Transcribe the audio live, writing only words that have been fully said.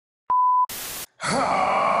Two,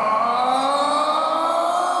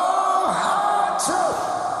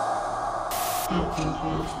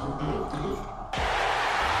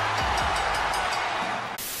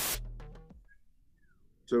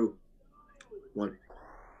 one.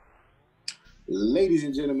 Ladies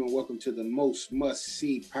and gentlemen, welcome to the most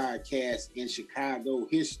must-see podcast in Chicago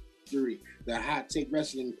history, the Hot Take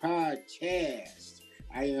Wrestling Podcast.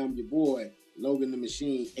 I am your boy, Logan the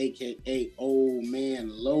Machine, a.k.a. Old Man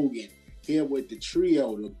Logan, here with the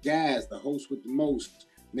trio, the guys, the host with the most,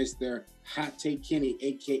 Mr. Hot Take Kenny,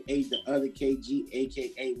 a.k.a. the other KG,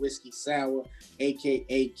 a.k.a. Whiskey Sour,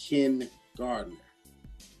 a.k.a. Ken Gardner.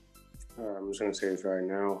 I'm just going to say this right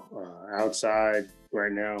now. Outside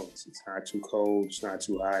right now, it's not too cold. It's not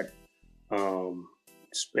too hot.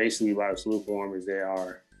 It's basically about as lukewarm as they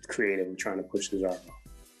are creative and trying to push this out.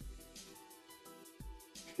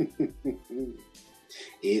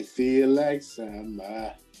 It feel like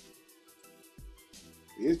summer.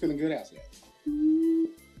 It's feeling good outside.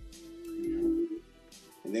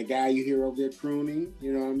 And that guy you hear over there crooning,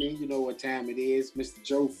 you know what I mean? You know what time it is. Mr.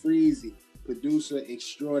 Joe Freezy, producer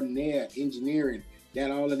extraordinaire, engineering,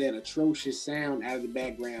 got all of that atrocious sound out of the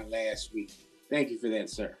background last week. Thank you for that,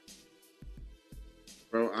 sir.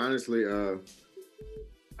 Bro, honestly, it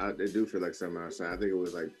do feel like summer outside. I think it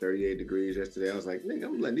was like 38 degrees yesterday. I was like, nigga,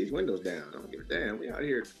 I'm letting these windows down. I don't give a damn. We out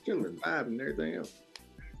here chilling, vibing, and everything else.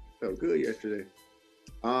 Felt good yesterday.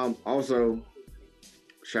 Also,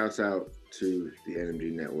 shouts out to the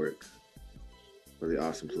NMG Network for the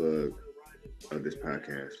awesome plug of this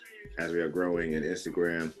podcast. As we are growing in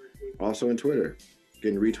Instagram, also in Twitter,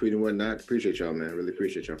 getting retweeted and whatnot. Appreciate y'all, man. Really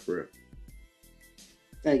appreciate y'all for real.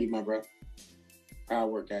 Thank you, my bro. I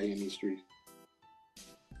work out here in these streets.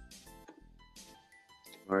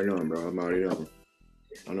 I already know him, bro. I'm already know him.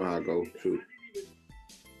 I know how it go. Shoot.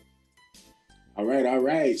 All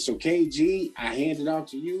right. So, KG, I hand it off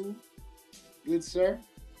to you, good sir.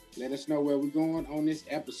 Let us know where we're going on this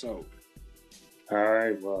episode. All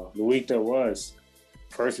right. Well, the week that was.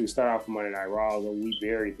 First, we start off with Monday Night Raw, though we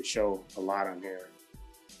buried the show a lot on here.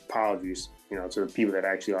 Apologies, to the people that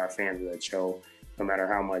actually are fans of that show, no matter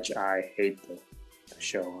how much I hate the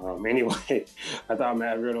show. Anyway, I thought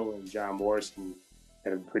Matt Riddle and John Morrison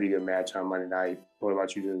had a pretty good match on Monday night. What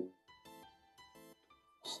about you, dude?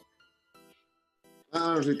 I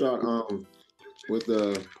honestly thought with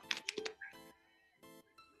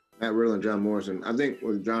Matt Riddle and John Morrison, I think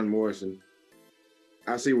with John Morrison,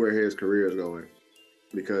 I see where his career is going.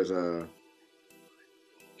 Because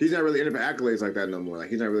he's not really in for accolades like that no more. Like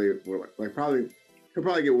he's not really he'll probably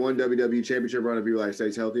get one WWE championship run if he like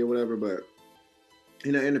stays healthy or whatever, but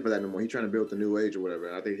he's not in it for that no more. He's trying to build the new age or whatever.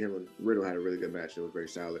 And I think him and Riddle had a really good match. It was very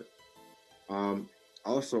solid.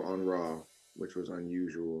 Also on Raw, which was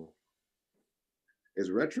unusual,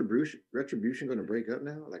 is Retribution going to break up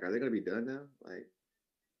now? Like, are they going to be done now? Like,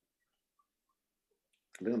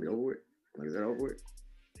 are they going to be over with? Like, is that over with?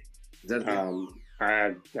 Is that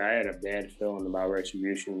I had a bad feeling about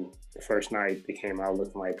Retribution. The first night they came out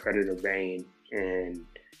looking like Predator Bane and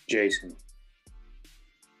Jason.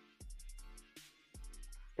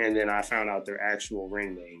 And then I found out their actual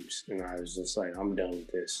ring names, and I was just like, I'm done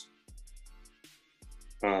with this.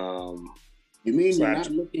 You mean you're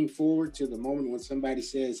not looking forward to the moment when somebody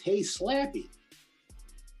says, "Hey, Slappy"?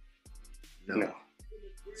 No.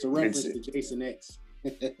 It's a reference to Jason X.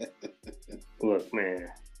 Look,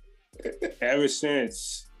 man. Ever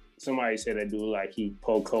since somebody said that dude like he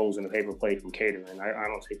poked holes in a paper plate from catering, I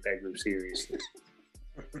don't take that group seriously.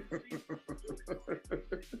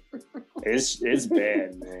 It's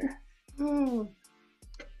bad, man.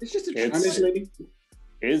 It's just a transition.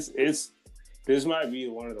 It's this might be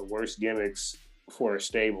one of the worst gimmicks for a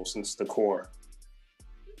stable since the Core.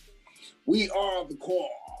 We are the Core.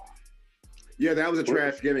 Yeah, that was a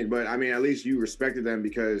trash gimmick, but I mean, at least you respected them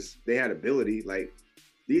because they had ability. Like,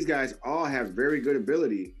 these guys all have very good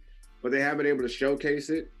ability, but they haven't been able to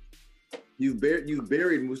showcase it. You've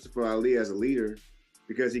buried Mustafa Ali as a leader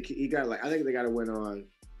because he got I think they got a win on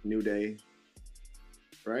New Day,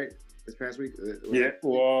 right? This past week. Yeah,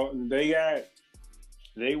 well,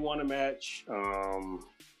 they won a match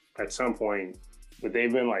at some point, but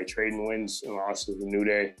they've been like trading wins and losses with New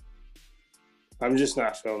Day. I'm just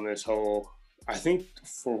not feeling this whole. I think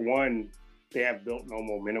for one, they have built no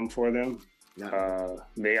momentum for them. I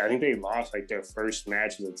think they lost like their first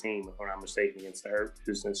match as a team, if I'm not mistaken, against the Hurt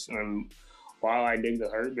Business. And while I dig the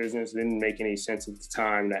Hurt Business, it didn't make any sense at the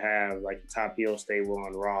time to have like the top heel stable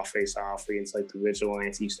on Raw face off against like the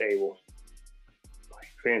Vigilante stable. Like,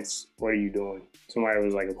 Vince, what are you doing? Somebody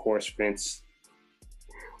was like, of course, Vince.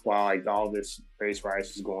 While like all this race riot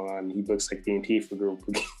is going on, he looks like the Antifa group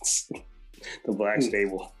against the Black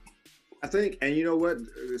Stable. I think, and you know what?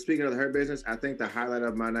 Speaking of the Hurt Business, I think the highlight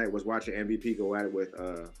of my night was watching MVP go at it with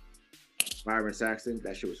Byron Saxton.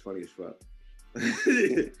 That shit was funny as fuck.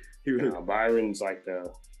 Byron's like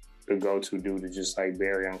the go-to dude to just like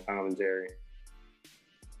bury on commentary.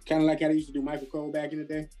 Kind of like how they used to do Michael Cole back in the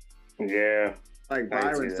day. Yeah, like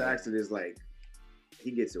Byron Saxton is like,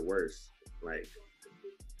 he gets it worse. Like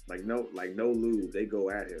no lube. They go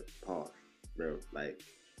at him. Pause, bro. Like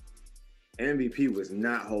MVP was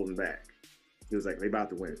not holding back. He was like, they about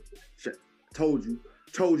to win. Told you,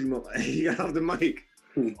 he got off the mic.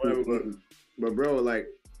 but bro, like,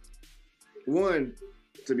 one,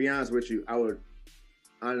 to be honest with you, I would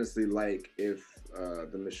honestly like if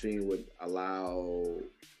the Machine would allow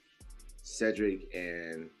Cedric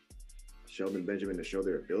and Shelton Benjamin to show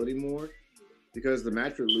their ability more, because the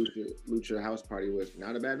match with Lucha House Party was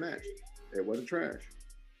not a bad match. It wasn't trash,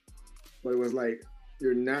 but it was like,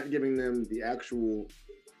 you're not giving them the actual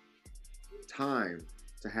time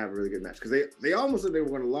to have a really good match, because they almost said they were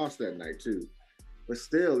going to lose that night too, but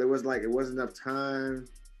still, it was like, it wasn't enough time.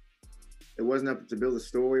 It wasn't enough to build a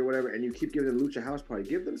story or whatever, and you keep giving them Lucha House Party.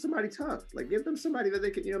 Give them somebody tough. Like, give them somebody that they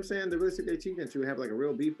can, you know what I'm saying, the really stick their teeth into and have like a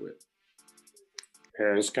real beef with.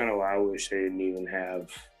 Yeah, it's kind of why I wish they didn't even have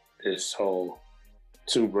this whole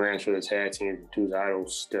two brands for the tag team, two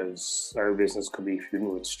titles, because our business could be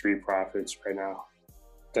feuding with Street Profits right now.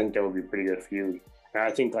 I think that would be a pretty good feud. And I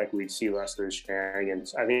think like we'd see less of the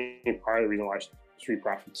shenanigans. I think part of the reason why Street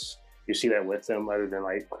Profits, you see that with them, other than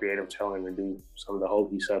like creative telling and do some of the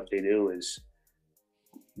hokey stuff they do, is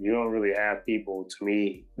you don't really have people, to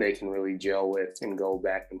me, they can really gel with and go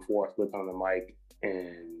back and forth with on the mic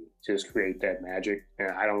and just create that magic.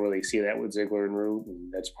 And I don't really see that with Ziggler and Roode,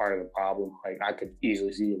 and that's part of the problem. Like, I could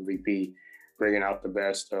easily see MVP bringing out the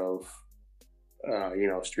best of,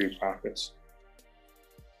 Street Profits.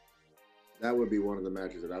 That would be one of the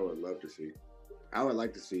matches that I would love to see. I would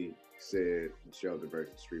like to see Sid and Sheldon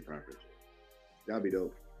versus Street Profits. That'd be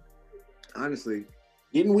dope. Honestly.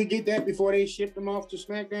 Didn't we get that before they shipped them off to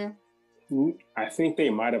SmackDown? I think they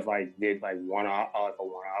might have did a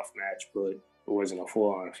one-off match, but it wasn't a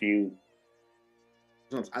full-on feud.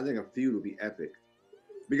 I think a feud would be epic,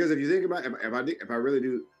 because if you think about it, if I really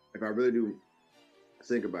do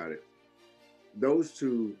think about it, those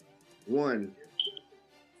two, one,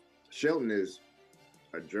 Shelton is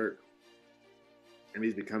a jerk, and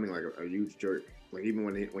he's becoming like a huge jerk. Like, even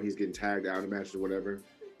when he's getting tagged out of matches or whatever,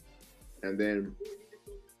 and then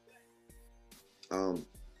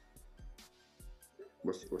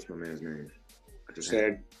what's my man's name?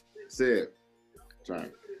 Sid.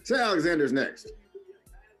 Sorry. Sid Alexander's next.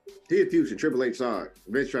 He a fusion. Triple H saw it.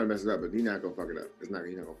 Vince trying to mess it up, but he's not gonna fuck it up. He's not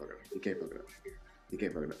gonna fuck it up. He can't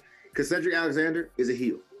fuck it up. Because Cedric Alexander is a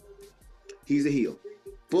heel. He's a heel.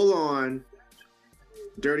 Full on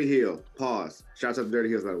dirty heel. Pause. Shouts out to Dirty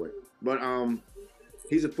Heels, by the way. But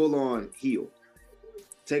he's a full on heel.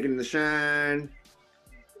 Taking the shine,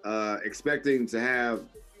 expecting to have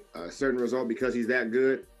a certain result because he's that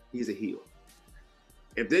good. He's a heel.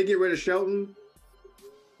 If they get rid of Shelton,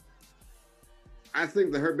 I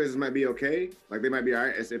think the Hurt Business might be okay. Like, they might be all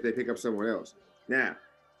right if they pick up someone else. Now,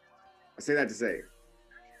 I say that to say,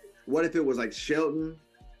 what if it was like Shelton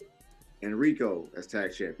and Rico as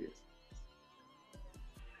tag champions?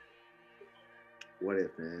 What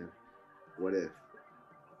if, man? What if?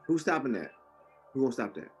 Who's stopping that? Who won't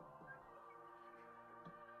stop that?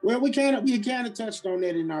 Well, we kind of touched on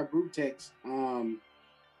that in our group text.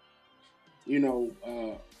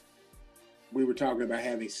 We were talking about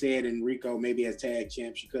having Sid and Rico maybe as tag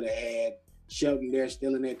champs. You could have had Shelton there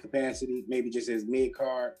still in that capacity, maybe just as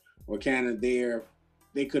mid-card, or kind of there.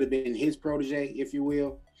 They could have been his protege, if you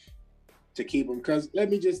will, to keep him. Because let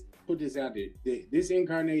me just put this out there. This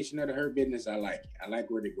incarnation of the Hurt Business, I like it. I like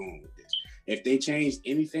where they're going with this. If they changed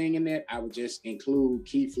anything in that, I would just include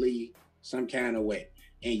Keith Lee some kind of way.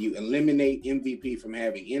 And you eliminate MVP from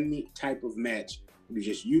having any type of match. You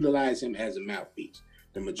just utilize him as a mouthpiece.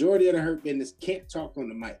 The majority of the Hurt Business can't talk on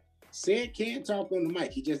the mic. Sid can't talk on the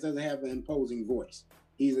mic. He just doesn't have an imposing voice.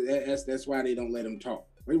 That's why they don't let him talk.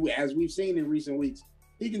 As we've seen in recent weeks,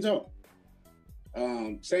 he can talk.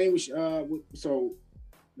 Same with so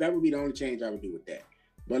that would be the only change I would do with that.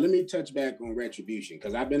 But let me touch back on Retribution,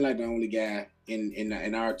 because I've been like the only guy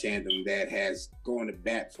in our tandem that has gone to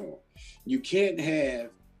bat for him. You can't have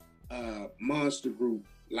a monster group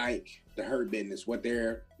like the Hurt Business, what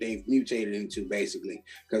they've mutated into basically,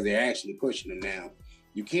 because they're actually pushing them now.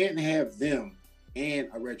 You can't have them and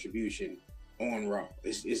a Retribution on Raw.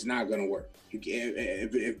 It's not gonna work. You can't,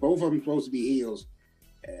 if both of them supposed to be heels,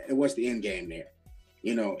 what's the end game there?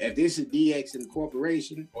 You know, if this is DX in the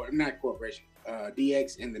corporation, or not corporation,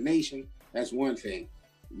 DX in the nation, that's one thing.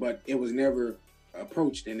 But it was never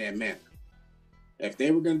approached in that manner. If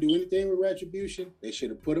they were going to do anything with Retribution, they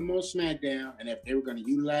should have put them on SmackDown. And if they were going to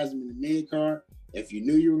utilize them in the mid card, if you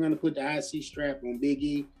knew you were going to put the IC strap on Big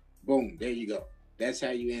E, boom, there you go. That's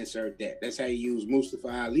how you insert that. That's how you use Mustafa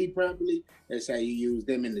Ali properly. That's how you use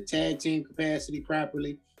them in the tag team capacity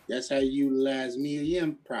properly. That's how you utilize Mia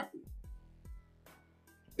Yim properly.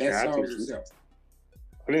 That solves itself.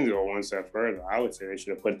 I think they go one step further. I would say they should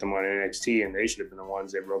have put them on NXT, and they should have been the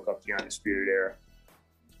ones that broke up the Undisputed Era.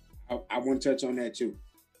 I want to touch on that too.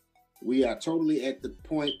 We are totally at the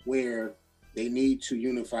point where they need to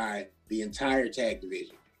unify the entire tag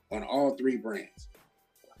division on all three brands.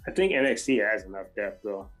 I think NXT has enough depth,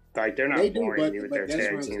 though. Like, they're not boring you with their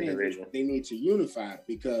tag team division. They need to unify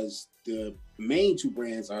because the main two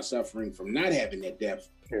brands are suffering from not having that depth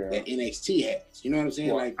that NXT has. You know what I'm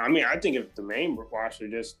saying? Well, I mean, I think if the main roster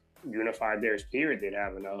just unified theirs, period, they'd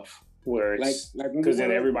have enough. Where it's because then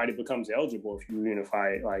everybody becomes eligible if you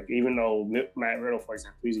unify it. Like, even though Matt Riddle, for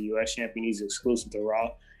example, he's a U.S. champion, he's exclusive to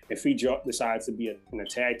Raw. If he decides to be in a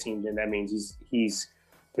tag team, then that means he's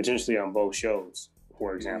potentially on both shows,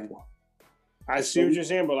 for example. I see what you're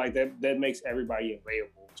saying, but like that makes everybody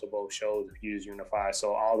available to both shows if you just unify.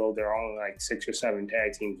 So although there are only like 6 or 7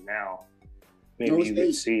 tag teams now, maybe you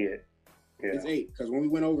can see it. Yeah. It's 8 because when we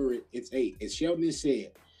went over it, it's 8. It's Sheldon and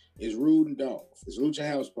Sid. It's Rude and Dolph. It's Lucha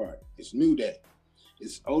House Party. It's New Day.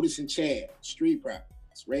 It's Otis and Chad. Street Profits.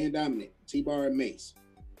 It's Ray and Dominic. T-Bar and Mace.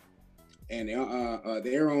 And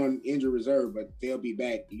they're on injured reserve, but they'll be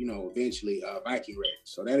back, eventually, Viking Raiders.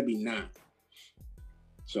 So that'll be 9.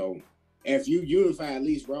 So if you unify at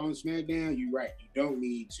least Raw and SmackDown, you're right. You don't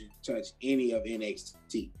need to touch any of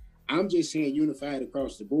NXT. I'm just saying unify it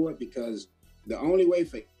across the board because the only way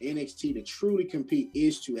for NXT to truly compete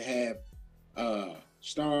is to have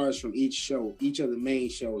stars from each show, each of the main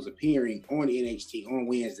shows appearing on NXT on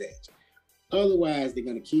Wednesdays. Otherwise, they're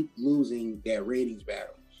going to keep losing that ratings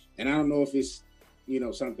battle. And I don't know if it's,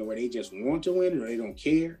 something where they just want to win or they don't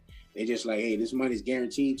care. They just like, hey, this money's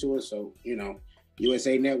guaranteed to us. So,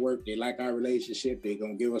 USA Network, they like our relationship. They're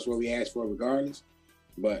going to give us what we ask for regardless.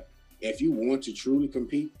 But if you want to truly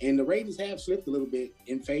compete, and the ratings have slipped a little bit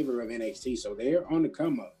in favor of NXT, so they're on the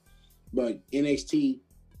come up. But NXT,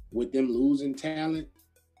 with them losing talent,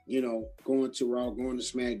 going to Raw, going to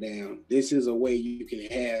SmackDown, this is a way you can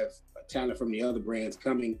have talent from the other brands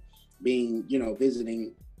coming, being,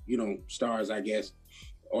 visiting, stars, I guess,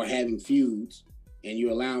 or having feuds, and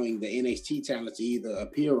you're allowing the NXT talent to either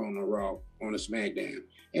appear on a Raw, on a SmackDown,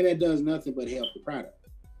 and that does nothing but help the product.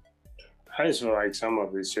 I just feel like some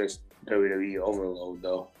of it's just WWE overload,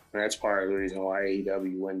 though. And that's part of the reason why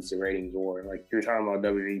AEW wins the ratings war. Like, you're talking about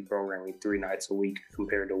WWE programming 3 nights a week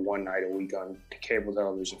compared to 1 night a week on cable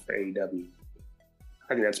television for AEW.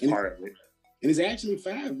 I think that's part of it. And it's actually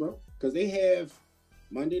 5, bro, because they have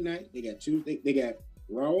Monday night, they got Tuesday, they got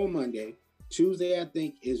Raw on Monday. Tuesday, I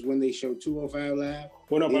think, is when they show 205 Live.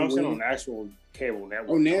 Well, no, but I'm saying on actual cable network.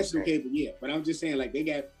 Oh, national cable, yeah. But I'm just saying, like, they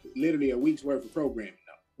got literally a week's worth of programming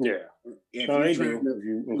now. Yeah. No, they do. If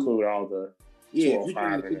you include all the if you're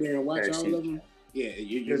trying to sit there and watch all of them,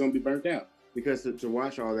 you're going to be burnt out. Because to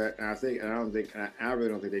watch all that, and I really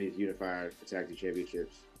don't think they need to unify the tag team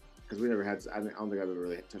championships because we never had. I don't think I've ever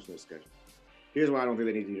really touched on this discussion. Here's why I don't think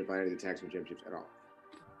they need to unify any of the tag team championships at all,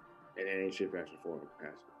 in any shape, fashion, form, or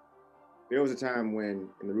capacity. There was a time when,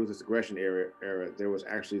 in the Ruthless Aggression era, there was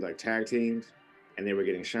actually like tag teams, and they were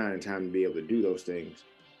getting shine in time to be able to do those things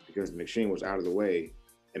because the machine was out of the way,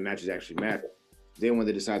 and matches actually mattered. Then when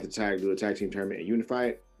they decided to do a tag team tournament and unify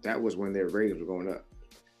it, that was when their ratings were going up.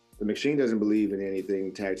 The Machine doesn't believe in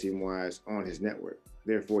anything tag team-wise on his network.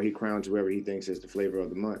 Therefore, he crowns whoever he thinks is the flavor of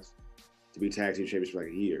the month to be tag team champions for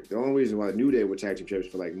like a year. The only reason why the New Day were tag team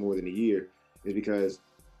champions for like more than a year is because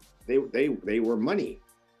they were money.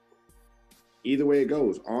 Either way it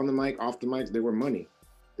goes, on the mic, off the mic, they were money.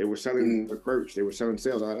 They were selling merch, they were selling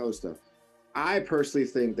sales, all that other stuff. I personally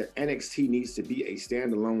think that NXT needs to be a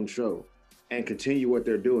standalone show and continue what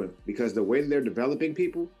they're doing because the way they're developing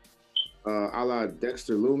people, a la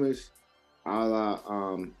Dexter Lumis, a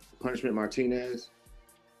la Punishment Martinez,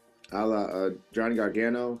 a la Johnny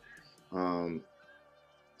Gargano,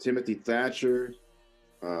 Timothy Thatcher,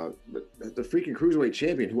 the freaking Cruiserweight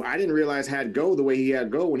champion, who I didn't realize had go the way he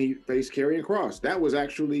had go when he faced Karrion Kross. That was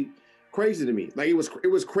actually crazy to me. Like it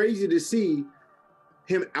was crazy to see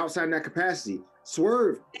him outside in that capacity.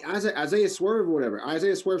 Swerve, Isaiah Swerve or whatever,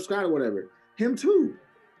 Isaiah Swerve Scott or whatever. Him too.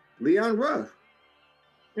 Leon Ruff.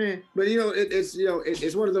 But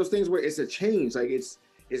it's one of those things where it's a change. Like it's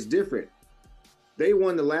different. They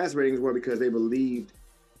won the last ratings war because they believed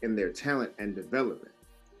in their talent and development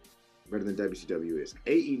better than WCW is.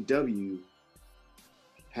 AEW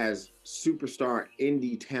has superstar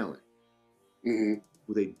indie talent who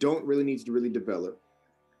they don't really need to really develop,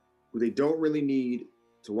 who they don't really need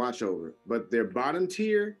to watch over, but their bottom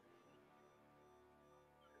tier,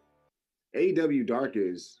 AEW Dark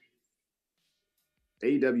is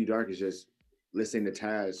just listening to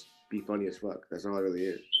Taz be funny as fuck. That's all it really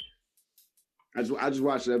is. I just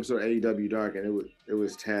watched an episode of AEW Dark, and it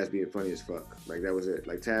was Taz being funny as fuck. Like that was it.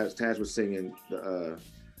 Like Taz was singing the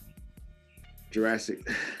Jurassic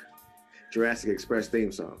Express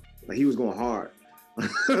theme song. Like he was going hard,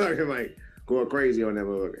 like going crazy on that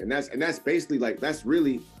motherfucker. And that's basically like that's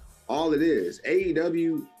really all it is.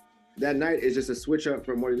 AEW that night is just a switch up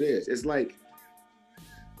from what it is. It's like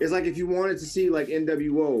if you wanted to see like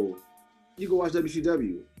NWO, you go watch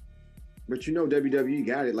WCW, but you know WWE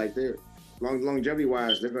got it. Like they're longevity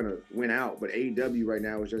wise, they're gonna win out. But AEW right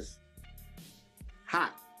now is just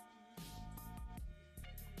hot.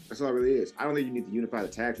 That's all it really is. I don't think you need to unify the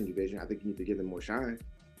tag team division. I think you need to give them more shine.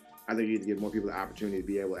 I think you need to give more people the opportunity to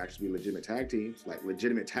be able to actually be legitimate tag teams,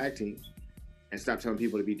 and stop telling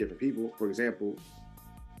people to be different people. For example,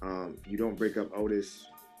 you don't break up Otis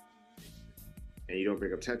and you don't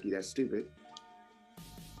break up Tucky. That's stupid.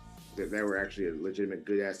 They were actually a legitimate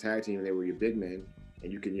good ass tag team, and they were your big men,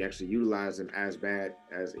 and you can actually utilize them as bad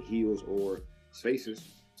as heels or faces,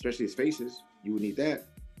 especially as faces. You would need that.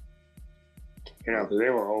 Yeah, but they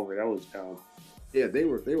were over. That was dumb. Yeah, they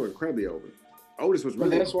were incredibly over. Otis was really.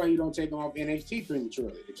 But that's why you don't take them off NXT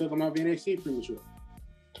prematurely. They took them off NXT prematurely.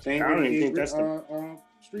 Same I don't even think that's the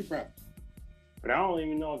Street Profits. But I don't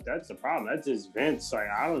even know if that's the problem. That's just Vince. Like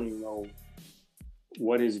I don't even know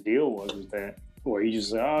what his deal was with that. Or he just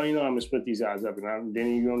said, "Oh, I'm gonna split these guys up," and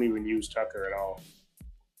then you don't even use Tucker at all.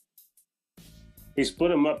 He split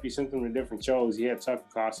them up. He sent them to different shows. He had Tucker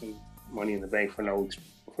costing Money in the Bank for no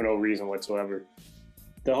reason whatsoever.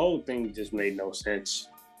 The whole thing just made no sense.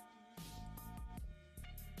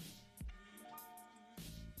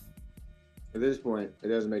 At this point, it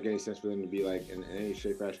doesn't make any sense for them to be like in any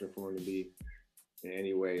shape, fashion, or form to be in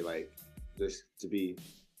any way like just to be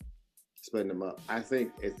splitting them up. I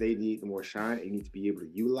think if they need more shine, you need to be able to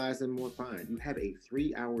utilize them more. Fine. You have a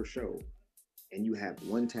 3-hour show, and you have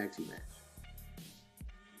one tag team match.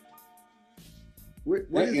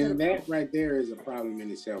 That right there is a problem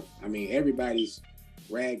in itself. I mean, everybody's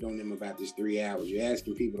ragged on them about this 3 hours. You're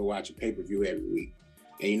asking people to watch a pay-per-view every week,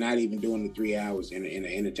 and you're not even doing the 3 hours in an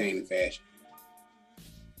entertaining fashion.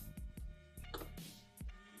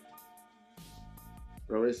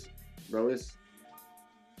 Bro, it's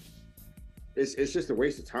just a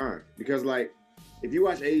waste of time because like if you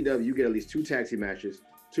watch AEW, you get at least 2 tag team matches,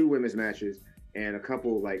 2 women's matches, and a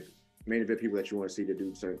couple like main event people that you want to see to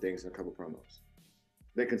do certain things and a couple promos.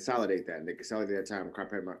 They consolidate that and they consolidate that time and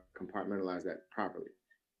compartmentalize that properly.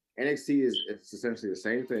 NXT it's essentially the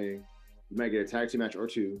same thing. You might get a tag team match or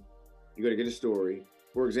 2. You're gonna get a story.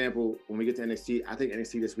 For example, when we get to NXT, I think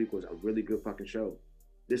NXT this week was a really good fucking show.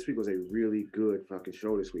 This week was a really good fucking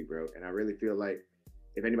show this week, bro. And I really feel like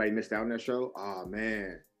if anybody missed out on that show, oh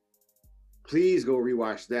man, please go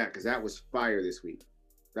rewatch that because that was fire this week.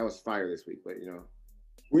 But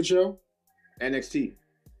Which show? NXT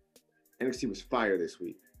was fire this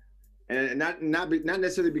week, and not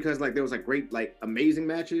necessarily because like there was like great like amazing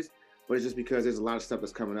matches, but it's just because there's a lot of stuff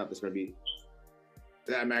that's coming up that's gonna be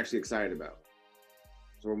that I'm actually excited about.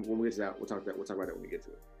 So when we get to that, we'll talk about that when we get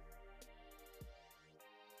to it.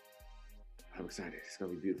 I'm excited. It's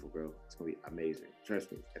gonna be beautiful, bro. It's gonna be amazing.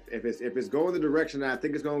 Trust me. If it's going the direction that I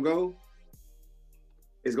think it's gonna go,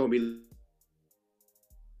 it's gonna be.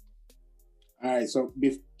 All right, so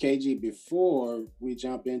KG, before we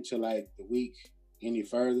jump into like the week any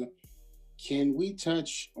further, can we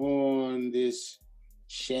touch on this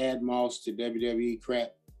Shad Moss to WWE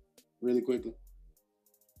crap really quickly?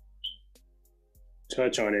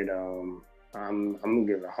 Touch on it. I'm gonna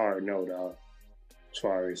give a hard no, dog, as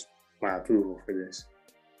far as my approval for this.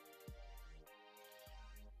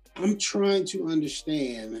 I'm trying to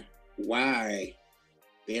understand why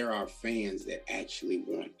there are fans that actually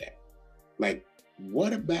want that. Like,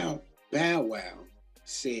 what about Bow Wow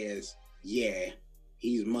says, yeah,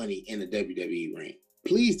 he's money in the WWE ring?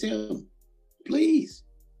 Please tell me. Please.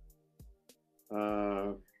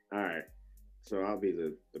 All right. So I'll be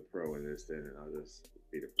the pro in this then, and I'll just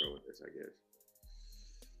be the pro in this, I guess.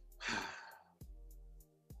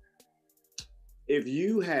 If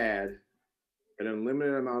you had an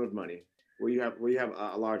unlimited amount of money, where you have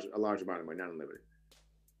a large amount of money, not unlimited,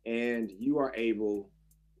 and you are able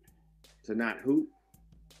to not hoop,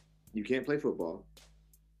 You can't play football.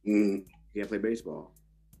 Mm. You can't play baseball.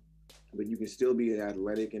 But you can still be an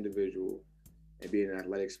athletic individual and be in an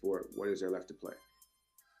athletic sport. What is there left to play?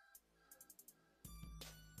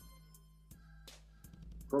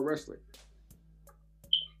 Pro wrestling.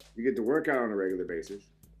 You get to work out on a regular basis.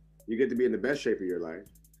 You get to be in the best shape of your life.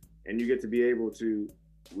 And you get to be able to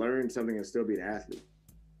learn something and still be an athlete.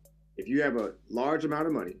 If you have a large amount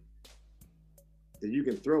of money that you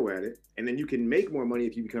can throw at it, and then you can make more money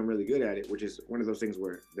if you become really good at it, which is one of those things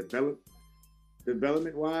where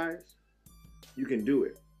development-wise, you can do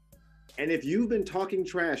it. And if you've been talking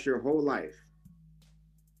trash your whole life,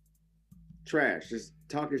 just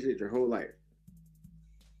talking shit your whole life,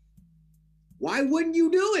 why wouldn't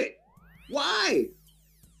you do it? Why?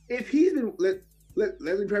 If he's been, let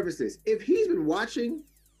me preface this. If he's been watching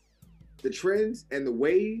the trends and the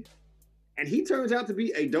wave, and he turns out to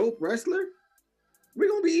be a dope wrestler, we're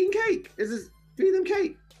gonna be eating cake. It's just feed them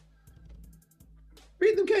cake.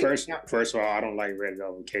 Feed them cake. First of all, I don't like red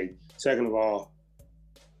velvet cake. Second of all,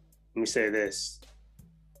 let me say this: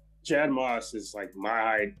 Chad Moss is like my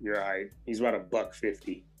height, your height. He's about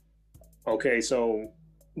 $150. Okay, so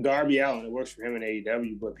Darby Allin, it works for him in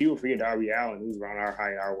AEW, but people forget Darby Allin, who's around our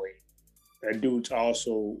height, our weight. That dude's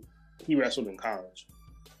also, he wrestled in college.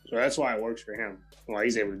 So that's why it works for him. Why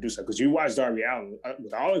he's able to do stuff. Because you watch Darby Allin,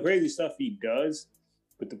 with all the crazy stuff he does,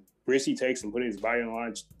 with the risk he takes and putting his body on the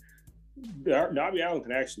line, Darby Allin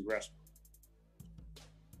can actually wrestle.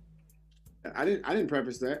 I didn't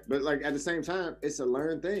preface that, but like at the same time, it's a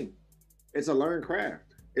learned thing. It's a learned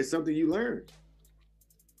craft. It's something you learn.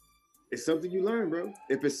 It's something you learn, bro.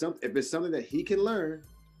 If it's something that he can learn,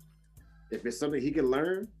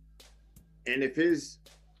 and if his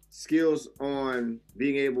skills on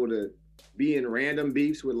being able to be in random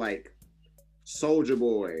beefs with like Soulja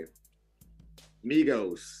Boy,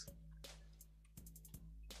 Migos,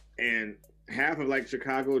 and half of like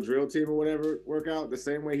Chicago drill team or whatever work out the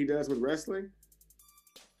same way he does with wrestling,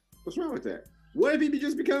 what's wrong with that? What if he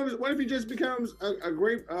just becomes a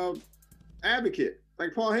great advocate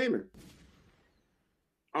like Paul Heyman?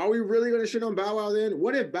 Are we really going to shit on Bow Wow then?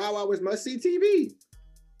 What if Bow Wow was must-see TV?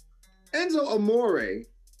 Enzo Amore,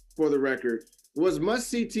 for the record, was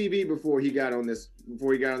must-see TV before he got on this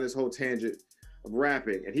whole tangent of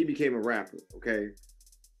rapping, and he became a rapper, okay?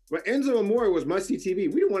 But Enzo Amore was must-see TV.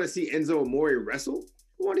 We didn't want to see Enzo Amore wrestle.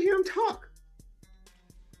 We wanted to hear him talk.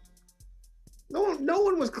 No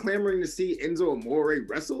one was clamoring to see Enzo Amore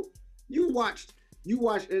wrestle. You watched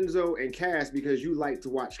Enzo and Cass because you like to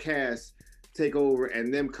watch Cass take over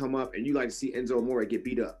and them come up, and you like to see Enzo Amore get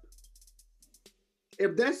beat up.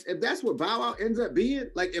 If that's what Bow Wow ends up being,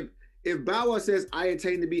 like if Bow Wow says I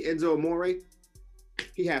attain to be Enzo Amore,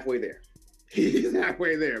 he halfway there. He's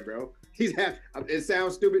halfway there, bro. It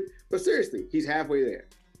sounds stupid, but seriously, he's halfway there.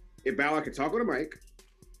 If Bow Wow can talk on a mic,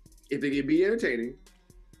 if they can be entertaining,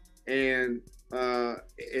 and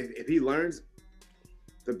if he learns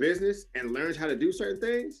the business and learns how to do certain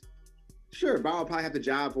things, sure, Bow Wow will probably have the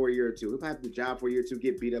job for a year or two. He'll probably have the job for a year or two,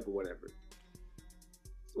 get beat up or whatever.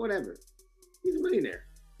 Whatever. He's a millionaire.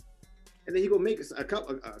 And then he gonna make a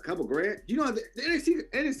couple grand. You know, the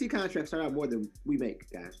NXT contracts start out more than we make,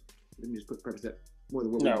 guys. Let me just preface that. More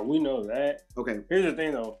than what we know that. Okay. Here's the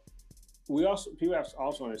thing, though. People have to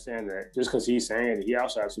also understand that just because he's saying it, he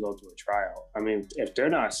also has to go through a trial. I mean, if they're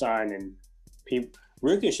not signed, and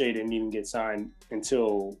Ricochet didn't even get signed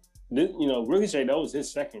until, Ricochet, that was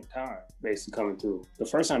his second time basically coming through. The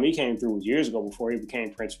first time he came through was years ago before he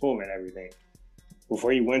became Prince Puma and everything.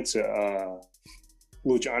 Before he went to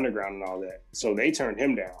Lucha Underground and all that. So they turned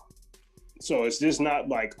him down. So it's just not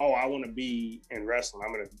like, oh, I want to be in wrestling,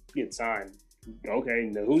 I'm going to get signed.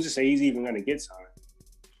 Okay, who's to say he's even going to get signed?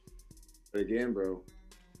 But again, bro,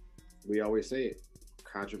 we always say it.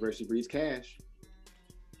 Controversy breeds cash.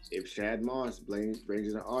 If Shad Moss brings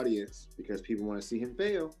in an audience because people want to see him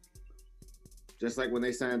fail, just like when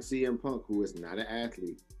they signed CM Punk, who is not an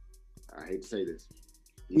athlete. I hate to say this.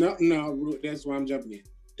 No, that's why I'm jumping in.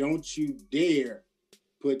 Don't you dare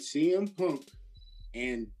put CM Punk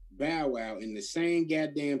and Bow Wow in the same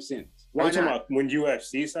goddamn sentence. Why not? Talking about when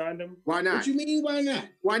UFC signed him? Why not? What you mean, why not?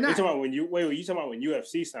 Why not? You talking about when you talking about when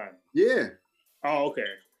UFC signed him? Yeah. Oh, okay.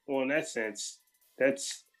 Well, in that sense,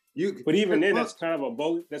 that's you. But even then, that's kind of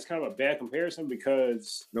a bad comparison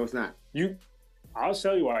because no, it's not. I'll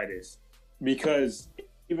tell you why it is. Because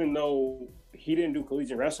even though he didn't do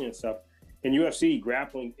collegiate wrestling and stuff, in UFC,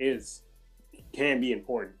 grappling can be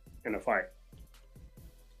important in a fight.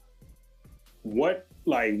 What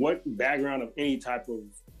background of any type of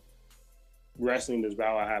wrestling does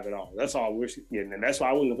Bow Wow have at all? That's all we're getting, and that's why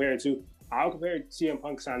I wouldn't compare it to. I'll compare CM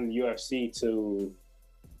Punk signing the UFC to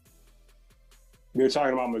You're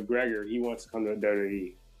talking about McGregor. He wants to come to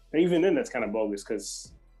WWE. Even then, that's kind of bogus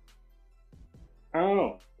because I don't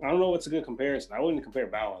know. I don't know what's a good comparison. I wouldn't compare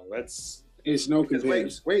Bow Wow. It's no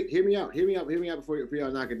comparison. Wait, hear me out before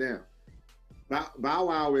y'all knock it down. Bow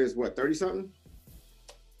Wow is what, 30-something?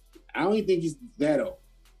 I don't even think he's that old.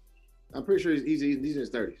 I'm pretty sure he's in his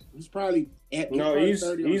 30s. He's probably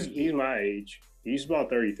he's my age. He's about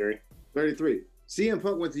 33. 33. CM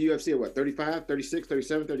Punk went to UFC at what, 35, 36,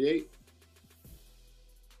 37, 38?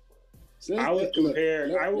 So I would compare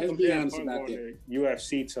Punk going that. to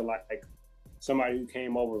UFC to like somebody who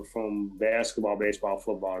came over from basketball, baseball,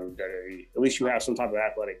 football to WWE. At least you have some type of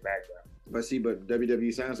athletic background. But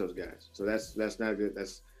WWE signs those guys, so that's not good.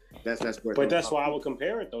 That's what. But that's why I would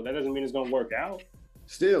compare it though. That doesn't mean it's gonna work out.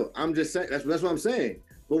 Still, I'm just saying that's what I'm saying.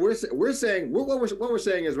 But we're saying what we're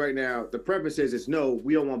saying is right now. The preface is no,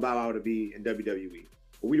 we don't want Bow Wow to be in WWE,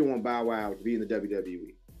 or we don't want Bow Wow to be in the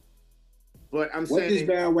WWE. But what does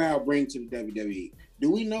Bow Wow bring to the WWE?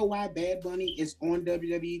 Do we know why Bad Bunny is on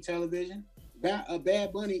WWE television?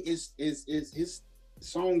 Bad Bunny is his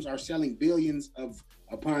songs are selling billions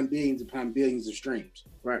upon billions of streams.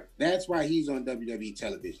 Right. That's why he's on WWE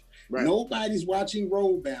television. Right. Nobody's watching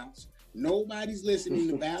Roll Bounce. Nobody's listening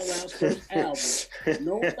to Bow Wow's first album.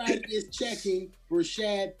 Nobody is checking for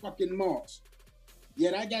Shad fucking Moss.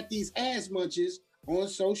 Yet I got these ass munchers on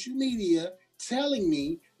social media telling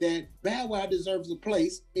me that Bow Wow deserves a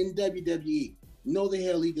place in WWE. No, the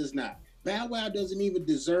hell he does not. Bow Wow doesn't even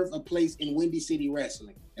deserve a place in Windy City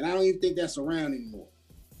Wrestling. And I don't even think that's around anymore.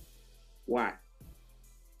 Why?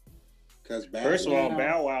 Because first of all,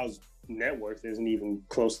 Bow Wow's net worth isn't even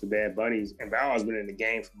close to Bad Bunny's, and Bow Wow's been in the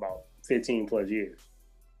game for about 15 plus years.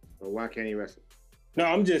 So why can't he wrestle? No,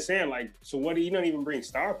 I'm just saying, like, so what do you don't even bring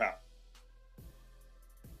star power?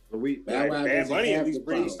 But Bad Bunny at least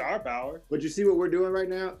brings star power. But you see what we're doing right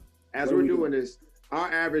now? As we're doing this,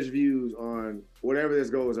 our average views on whatever this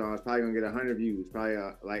goes on is probably gonna get 100 views. Probably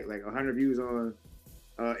like 100 views on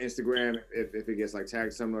Instagram if it gets like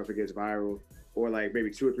tagged somewhere, if it gets viral, or like maybe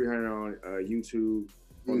 200 or 300 on YouTube,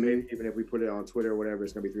 or maybe even if we put it on Twitter or whatever,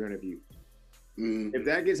 it's gonna be 300 views. If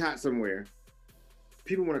that gets hot somewhere,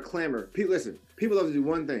 people want to clamor. Listen, people love to do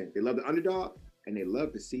one thing. They love the underdog, and they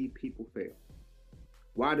love to see people fail.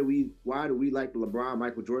 Why do we like the LeBron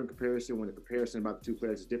Michael Jordan comparison when the comparison about the two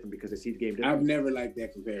players is different because they see the game different? I've never liked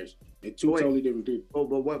that comparison. They're two totally different people.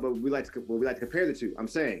 But we like to compare the two.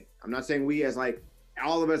 I'm not saying we as like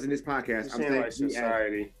all of us in this podcast. I'm saying like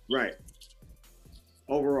society, right?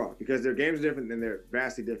 Overall, because their games are different and they're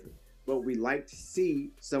vastly different. But we like to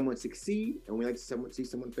see someone succeed, and we like to see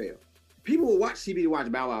someone fail. People will watch TV to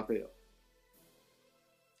watch Bow Wow fail.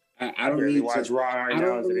 I don't need watch Raw right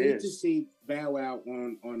now as it is. To see Bow Wow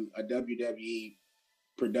on a WWE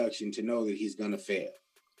production to know that he's gonna fail.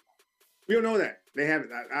 We don't know that. They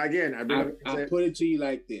haven't. Again, I'll put it to you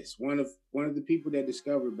like this: one of the people that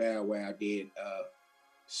discovered Bow Wow did a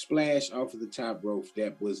splash off of the top rope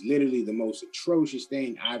that was literally the most atrocious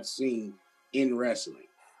thing I've seen in wrestling.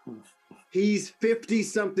 He's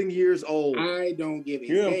 50-something years old. I don't give a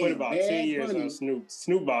damn. You done put about 10 years on Snoop.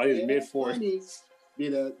 Snoop ball his mid-40s.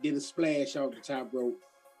 Did a splash off the top rope,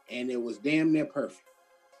 and it was damn near perfect.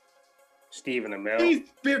 Stephen Amell. He's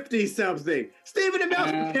 50-something. Stephen Amell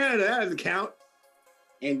from Canada. That doesn't count.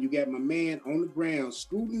 And you got my man on the ground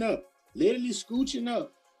scooting up, literally scooching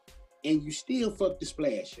up, and you still fuck the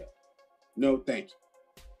splash up. No, thank you.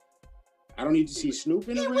 I don't need to see Snoop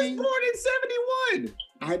in the ring. He was born in 71.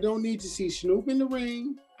 I don't need to see Snoop in the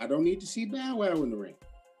ring. I don't need to see Bow Wow in the ring.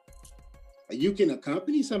 You can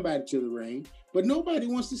accompany somebody to the ring, but nobody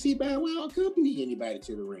wants to see Bow Wow accompany anybody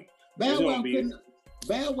to the ring. Bow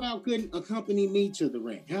Wow couldn't accompany me to the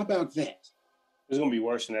ring. How about that? It's gonna be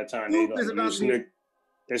worse than that time they used Snooki.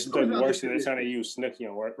 It's worse than that time they used Snooki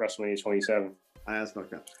on WrestleMania 27. That's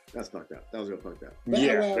fucked up. That was real fucked up.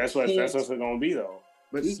 Yeah, that's what it's gonna be though.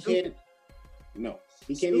 But he can't. No,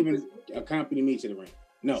 he can't even accompany me to the ring.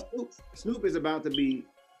 No. Snoop is about to be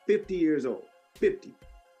 50 years old. 50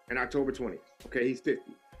 in October 20th. Okay, he's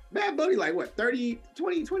 50. Bad Bunny, like what, 30,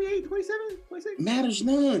 20, 28, 27, 26? Matters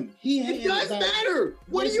none. It does matter.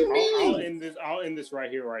 What do you mean? I'll end this right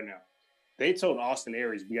here, right now. They told Austin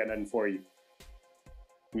Aries, we got nothing for you.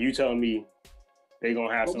 You telling me they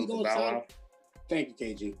gonna have something for Bow Wow? Thank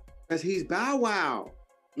you, KG. Because he's Bow Wow.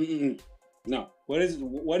 No. What is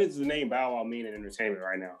the name Bow Wow mean in entertainment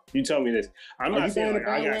right now? You tell me this. I'm not saying like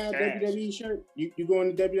I got cash. WWE shirt? You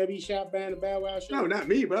going to WWE shop buying a Bow Wow shirt? No, not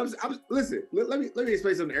me. But I'm listen. Let me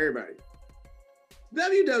explain something to everybody.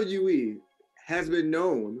 WWE has been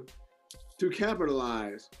known to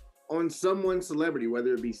capitalize on someone's celebrity,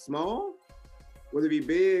 whether it be small, whether it be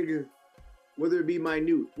big, whether it be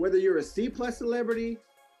minute, whether you're a C plus celebrity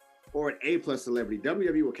or an A plus celebrity,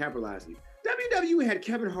 WWE will capitalize you. WWE had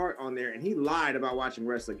Kevin Hart on there, and he lied about watching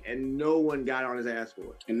wrestling, and no one got on his ass for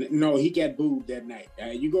it. And no, he got booed that night.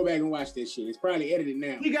 You go back and watch that shit. It's probably edited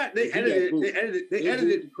now. They edited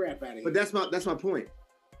the crap out of him. But that's my point.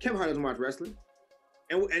 Kevin Hart doesn't watch wrestling,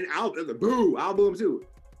 and I'll boo him too.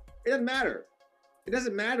 It doesn't matter. It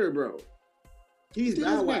doesn't matter, bro. He's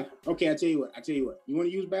Bow Wow. Okay, I tell you what. You want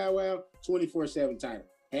to use Bow Wow? 24/7 title.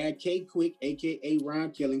 Had K-Quick, aka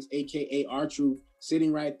Ron Killings, aka R-Truth,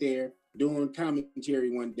 sitting right there doing commentary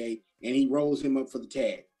one day, and he rolls him up for the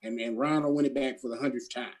tag, and Ron will win it back for the 100th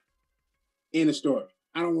time. In the story.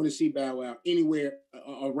 I don't want to see Bow Wow anywhere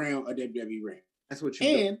around a WWE ring. That's what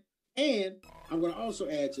you And I'm going to also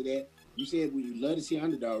add to that. You said you love to see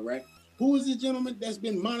Underdog, right? Who is this gentleman that's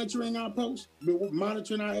been monitoring our posts, been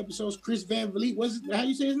monitoring our episodes? Chris Van Vliet. How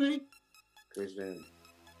you say his name? Chris Van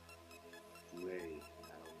Vliet. I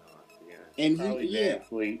don't know. And Van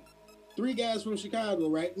Vliet. 3 guys from Chicago,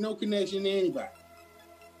 right? No connection to anybody.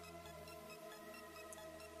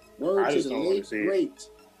 Word to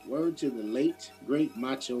the late, great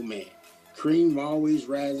Macho Man. Cream always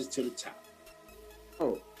rises to the top.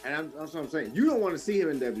 Oh, and that's what I'm saying. You don't want to see him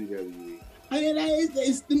in WWE.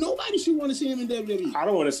 Nobody should want to see him in WWE. I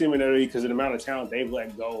don't want to see him in WWE because of the amount of talent they've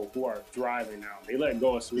let go who are thriving now. They let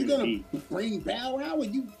go of Sweet You're going to bring Bow Wow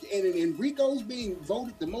and Rico's being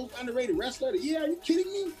voted the most underrated wrestler of the year? Are you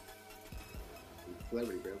kidding me?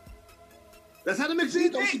 Celebrity, bro. That's how the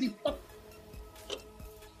machine thinks.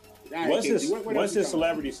 What's his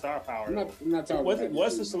celebrity star power? I'm not talking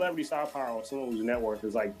what's the celebrity star power of someone whose net worth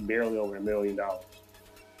is like barely over $1 million? Bow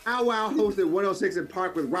Wow hosted 106 in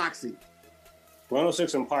Park with Roxy.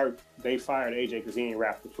 106 in Park, they fired AJ because he ain't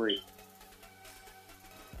rap for free.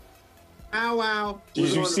 Bow Wow.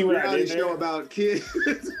 Did you see what I did show there? About kids.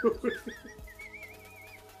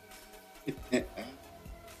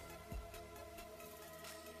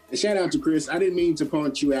 Shout out to Chris. I didn't mean to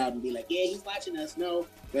point you out and be like, yeah, he's watching us. No,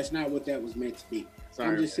 that's not what that was meant to be. Sorry,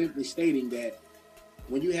 I'm just simply stating that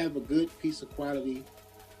when you have a good piece of quality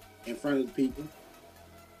in front of the people,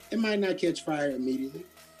 it might not catch fire immediately,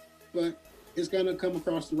 but it's going to come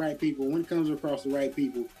across the right people. When it comes across the right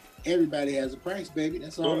people, everybody has a price, baby.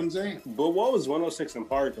 That's all I'm saying. But what was 106 in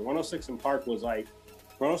Park? The 106 in Park was like,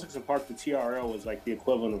 106 in Park, the TRL was like the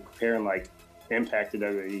equivalent of comparing like Impact to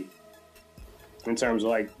WWE. In terms of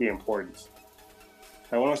like the importance.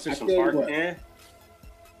 Like 106 in Park, yeah.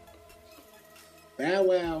 Bow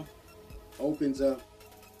Wow opens up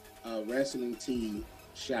a wrestling tee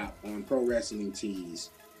shop on Pro Wrestling Tees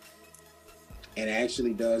and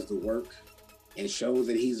actually does the work and shows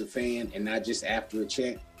that he's a fan and not just after a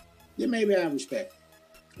check, then maybe I respect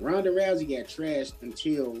it. Ronda Rousey got trashed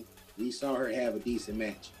until we saw her have a decent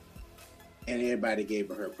match. And everybody gave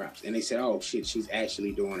her props. And they said, oh shit, she's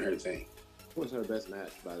actually doing her thing. What's her best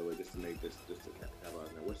match, by the way, just to make this, just to cap out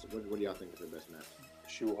now? What do y'all think is her best match?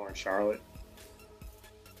 Shoehorn Charlotte.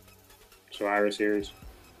 Survivor Series.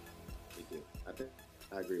 Me too.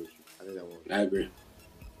 I agree with you. I think that one.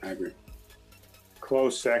 I agree.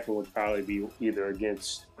 Close second would probably be either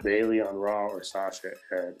against Bayley on Raw or Sasha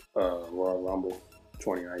at Royal Rumble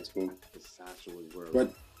 2019. Sasha was Royal.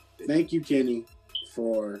 But thank you, Kenny,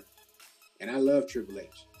 for, and I love Triple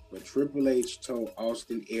H, but Triple H told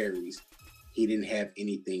Austin Aries he didn't have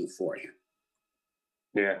anything for him.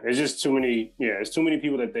 Yeah, it's just too many. Yeah, it's too many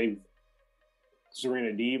people that they've.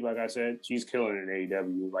 Serena Deeb, like I said, she's killing it in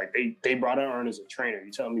AEW. Like they brought her on as a trainer.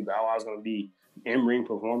 You telling me Bow Wow's going to be in-ring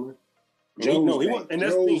performer? He wants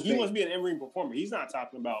to be an in-ring performer. He's not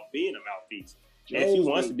talking about being a mouthpiece. If he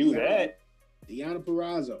wants to do that, Deonna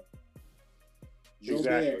Purrazzo, Joe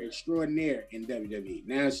extraordinaire in WWE.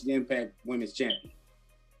 Now she's the Impact Women's Champion.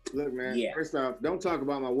 Look, man. Yeah. First off, don't talk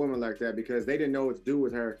about my woman like that because they didn't know what to do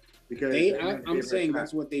with her. Because I'm saying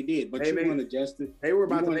that's what they did, but you want to adjust it. They were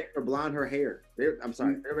about to make her blonde her hair. I'm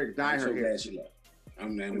sorry, they were going to dye her hair. Glad she left.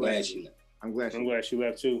 I'm glad she left. I'm glad she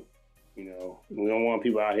left too. You know, we don't want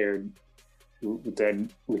people out here with that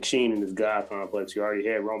machine in this God complex. You already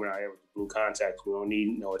had Roman out here with blue contacts. We don't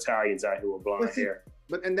need no Italians out here with blonde hair.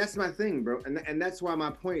 And that's my thing, bro. And that's why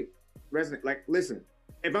my point resonates. Like, listen.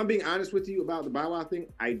 If I'm being honest with you about the Bow Wow thing,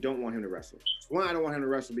 I don't want him to wrestle. One, I don't want him to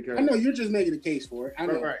wrestle because I know you're just making a case for it. I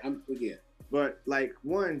know. Right. But like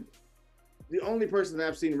the only person that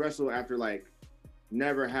I've seen wrestle after like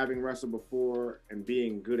never having wrestled before and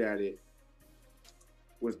being good at it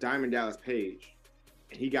was Diamond Dallas Page.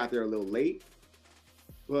 And he got there a little late,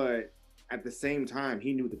 but at the same time,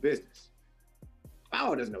 he knew the business. Bow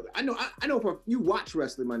Wow doesn't know that. I know for you watch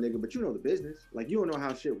wrestling, my nigga, but you know the business. Like you don't know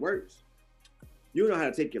how shit works. You don't know how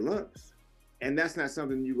to take your lumps. And that's not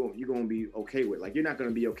something you're gonna be okay with. Like, you're not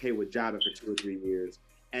gonna be okay with jobbing for 2 or 3 years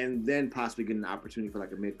and then possibly getting an opportunity for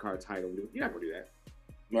like a mid-card title. You're not gonna do that.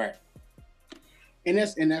 Right. And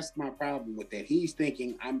that's my problem with that. He's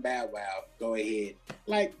thinking, I'm Bow Wow, go ahead.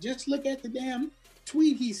 Like, just look at the damn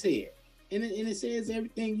tweet he said. And it says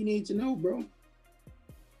everything you need to know, bro.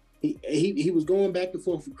 He was going back and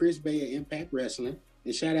forth with Chris Bay at Impact Wrestling.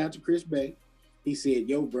 And shout out to Chris Bay. He said,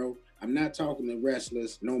 yo, bro, I'm not talking to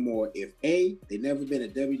wrestlers no more. If A, they never been a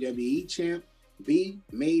WWE champ, B,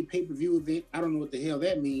 made pay-per-view event, I don't know what the hell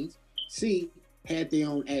that means. C, had their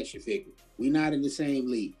own action figure. We not in the same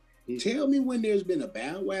league. Tell me when there's been a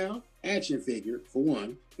Bow Wow action figure, for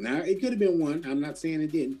one. Now, it could have been one. I'm not saying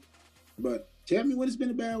it didn't. But tell me when it's been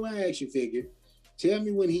a Bow Wow action figure. Tell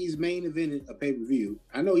me when he's main evented a pay-per-view.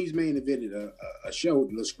 I know he's main evented a show,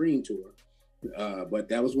 the Screen Tour. But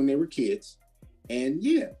that was when they were kids. And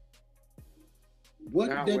yeah, what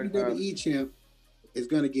now, WWE champ is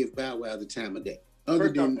going to give Bow Wow the time of day?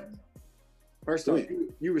 First off,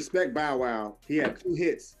 you respect Bow Wow. He had 2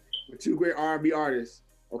 hits with 2 great R&B artists,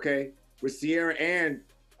 okay? With Sierra and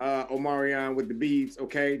Omarion with the Beats,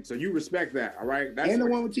 okay? So you respect that, all right? That's and the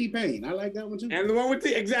one with T-Pain. I like that one too. And the one with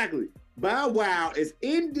exactly. Bow Wow is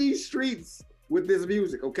in these streets with this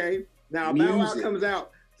music, okay? Now, Bow Wow comes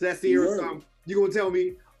out to that Sierra song. You gonna tell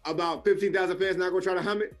me about 15,000 fans not gonna try to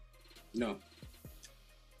hum it? No.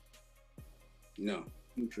 Not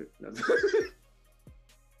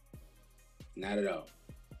at all.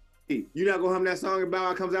 You not gonna hum that song and Bow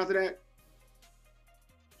Wow comes after that?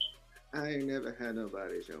 I ain't never had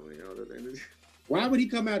nobody show me all the things. Why would he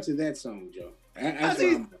come out to that song, Joe?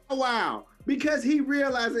 Wow. Because he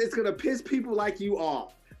realizes it's gonna piss people like you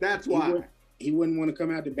off. That's why. He wouldn't want to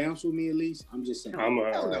come out to bounce with me at least. I'm just saying. I'm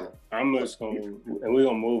just gonna, and we're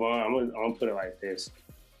gonna move on. I'm gonna put it like this: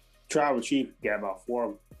 Tribal Chief got about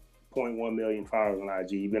 4.1 million followers on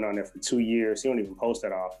IG. He's been on there for 2 years. He don't even post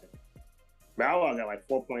that often. Bow Wow got like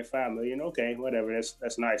 4.5 million. Okay, whatever.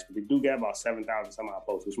 That's nice. But the dude got about 7,000 some odd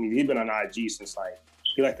posts, which means he's been on IG since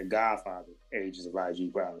he like the Godfather ages of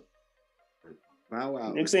IG probably. Bow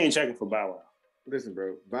Wow. Niggas ain't checking for Bow Wow. Listen,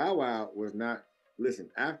 bro. Bow Wow was not. Listen,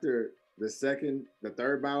 after the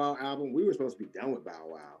third Bow Wow album, we were supposed to be done with Bow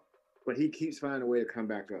Wow, but he keeps finding a way to come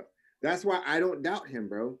back up. That's why I don't doubt him,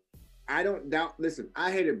 bro. Listen,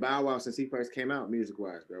 I hated Bow Wow since he first came out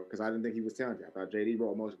music-wise, bro, because I didn't think he was talented. I thought JD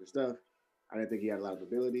wrote most of the stuff. I didn't think he had a lot of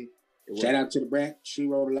ability. Shout out to the Brat. She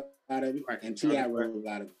wrote a lot of it, right. And T.I. wrote a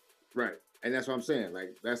lot of it. Right, and that's what I'm saying.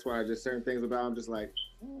 Like, that's why just certain things about him just like,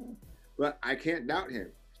 but I can't doubt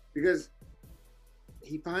him because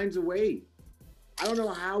he finds a way. I don't know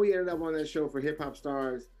how he ended up on that show for hip hop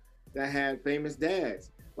stars that had famous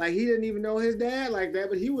dads. Like, he didn't even know his dad like that,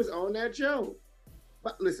 but he was on that show.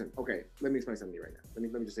 But listen, okay, let me explain something to you right now. Let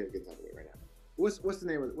me just say it, get something right now. What's the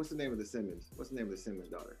name of the Simmons? What's the name of the Simmons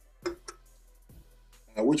daughter?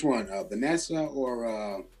 Which one? Vanessa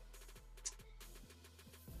or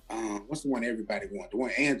what's the one everybody wants? The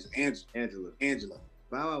one Angela.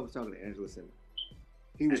 Bow Wow was talking to Angela Simmons.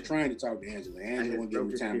 He was trying to talk to Angela. Angela wouldn't give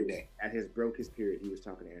him time of day. At his brokest period, he was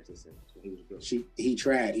talking to Angela Simmons. He was he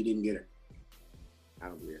tried. He didn't get her. I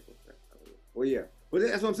don't believe that. Well, yeah. But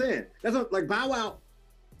that's what I'm saying. That's what, like, Bow Wow.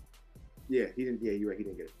 Yeah, he didn't. Yeah, you're right. He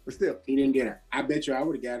didn't get it. But still. He didn't get her. I bet you I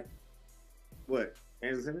would have got her. What?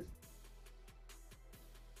 Angela Simmons?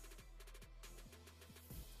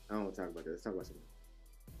 I don't want to talk about that. Let's talk about something.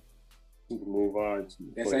 We can move on.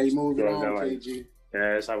 That's how you move it on, KG.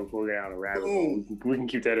 Yeah, that's how we pull down a rabbit hole. We can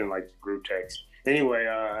keep that in like group text. Anyway,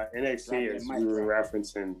 NXT, as we were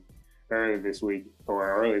referencing earlier this week, or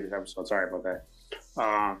earlier this episode, sorry about that.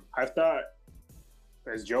 I thought,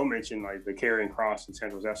 as Joe mentioned, like the Karrion Kross and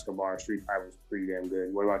Santos Escobar street fight was pretty damn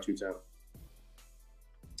good. What about you, Tim?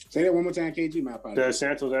 Say that one more time, KG. My apologies. The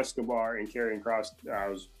Santos Escobar and Karrion Kross, I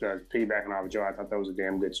was piggybacking off of Joe. I thought that was a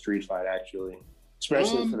damn good street fight, actually,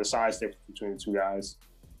 especially for the size difference between the two guys.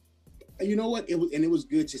 You know what? It was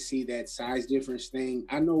good to see that size difference thing.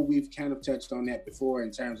 I know we've kind of touched on that before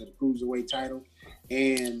in terms of the cruiserweight title,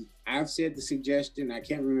 and I've said the suggestion. I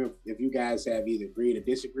can't remember if you guys have either agreed or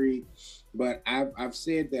disagreed, but I've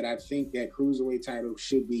said that I think that cruiserweight title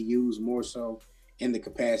should be used more so in the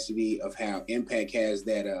capacity of how Impact has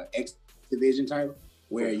that X Division title,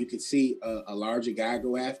 where you could see a larger guy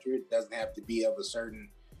go after it. Doesn't have to be of a certain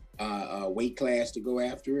weight class to go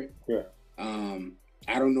after it. Yeah.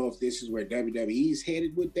 I don't know if this is where WWE's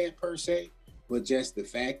headed with that per se, but just the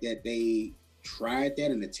fact that they tried that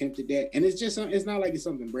and attempted that, and it's not like it's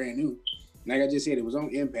something brand new. Like I just said, it was on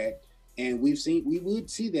Impact, and we would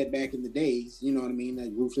see that back in the days, you know what I mean,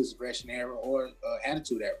 like Ruthless Aggression era or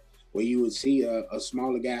Attitude era. where you would see a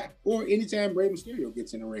smaller guy, or anytime Rey Mysterio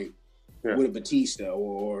gets in the ring with a Batista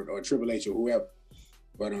or Triple H or whoever.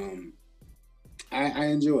 But I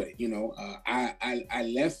enjoyed it. You know, I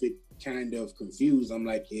left it kind of confused. I'm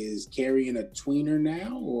like, is Karrion a tweener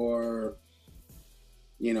now, or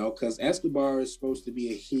you know, because Escobar is supposed to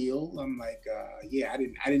be a heel. I'm like, yeah, I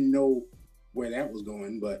didn't know where that was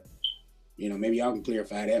going, but you know, maybe y'all can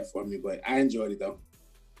clarify that for me. But I enjoyed it though.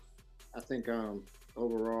 I think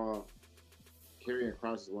overall, Karrion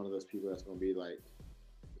Kross is one of those people that's going to be like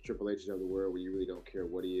Triple H of the world, where you really don't care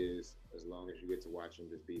what he is as long as you get to watch him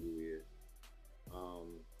just be who he is.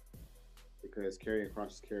 Because Karrion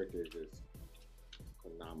Kross's character is just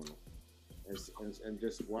phenomenal. And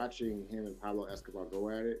just watching him and Pablo Escobar go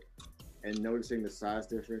at it and noticing the size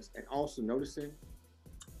difference, and also noticing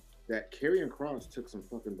that Karrion Kross took some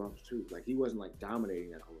fucking bumps too. Like, he wasn't like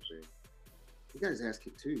dominating that whole thing. He got his ass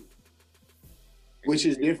kicked too. Which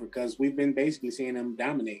is different because we've been basically seeing him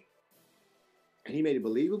dominate. And he made it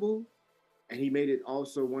believable. And he made it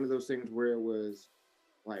also one of those things where it was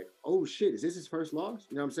like, oh shit, is this his first loss?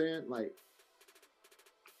 You know what I'm saying? Like,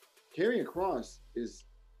 Karrion Kross is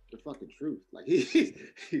the fucking truth. Like,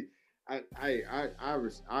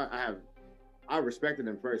 I respected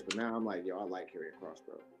him first, but now I'm like, yo, I like Karrion Kross,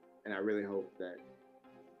 bro. And I really hope that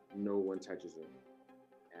no one touches him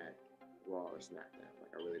at Raw or SmackDown.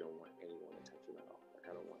 Like, I really don't want anyone to touch him at all. Like,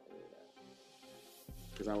 I don't want any of that.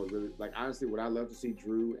 Because I would really, like, honestly, would I love to see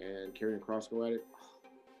Drew and Karrion Kross go at it?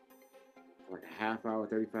 Like a half hour,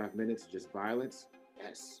 35 minutes, just violence?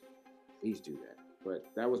 Yes. Please do that. But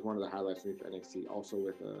that was one of the highlights for me for NXT. Also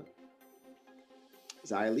with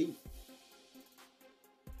Xia Li.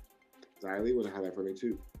 Xia Li was a highlight for me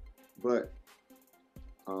too. But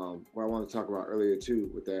what I wanted to talk about earlier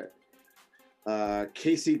too with that,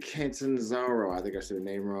 Kacy Catanzaro. I think I said her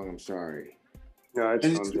name wrong. I'm sorry. No,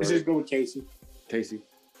 let's just go with Casey. Casey.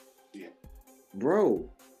 Yeah. Bro,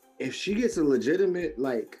 if she gets a legitimate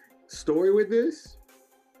like story with this,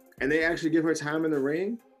 and they actually give her time in the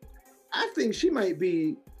ring, I think she might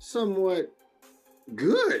be somewhat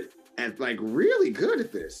good and like really good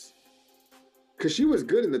at this. Cause she was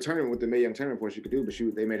good in the tournament with the Mae Young tournament for what she could do, but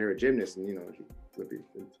they made her a gymnast, and you know,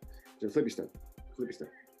 flippy stuff.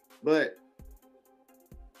 But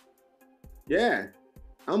yeah,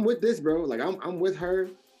 I'm with this, bro. Like I'm with her.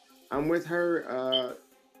 I'm with her.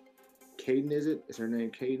 Kayden, is it? Is her name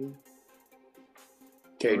Kayden?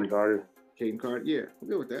 Kayden Carter. Kayden Carter. Yeah, I'm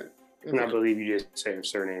good with that. And I believe you did say her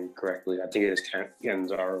surname correctly. I think it is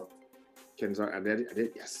Catanzaro. Catanzaro. I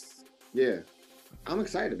did. Yes. Yeah. I'm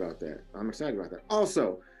excited about that.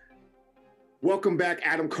 Also, welcome back,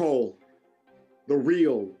 Adam Cole. The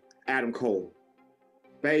real Adam Cole.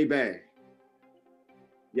 Baby.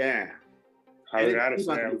 Yeah. I gotta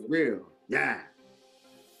say, real. Yeah.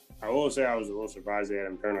 I will say I was a little surprised they had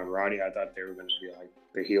him turn on Roddy. I thought they were going to be like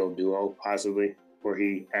the heel duo, possibly, where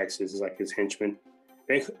he acts as like his henchman.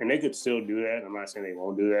 They could still do that. I'm not saying they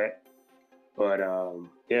won't do that. But,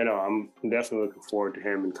 yeah, no, I'm definitely looking forward to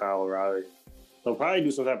him and Kyle O'Reilly. They'll probably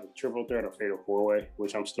do some type of triple threat or fatal four-way,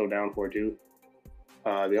 which I'm still down for, too.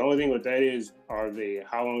 The only thing with that is, how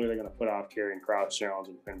long are they going to put off Karrion Kross challenge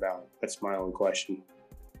and Finn Balor? That's my only question.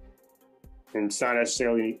 And it's not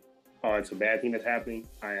necessarily, it's a bad thing that's happening.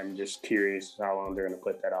 I am just curious how long they're going to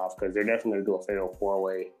put that off, because they're definitely going to do a fatal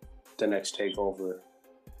four-way the next takeover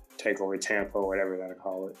Tampa, whatever they're going to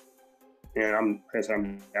call it. And I'm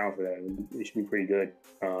down for that. It should be pretty good.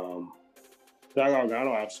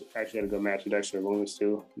 Gargano actually had a good match with Dexter Lumis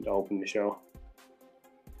too to open the show.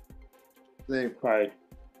 Probably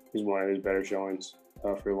he's one of his better showings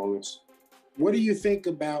for Lumis. What do you think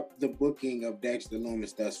about the booking of Dexter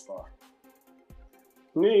Lumis thus far?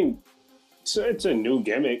 I mean, it's a new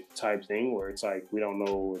gimmick type thing where it's like we don't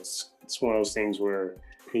know. It's one of those things where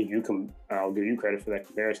I'll give you credit for that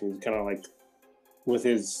comparison. He's kind of like with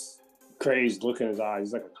his crazed look in his eyes.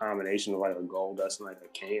 He's like a combination of like a gold dust and like a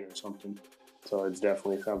cane or something. So it's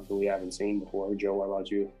definitely something we haven't seen before. Joe, what about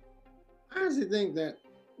you? I honestly think that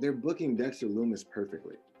they're booking Dexter Lumis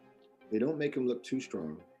perfectly. They don't make him look too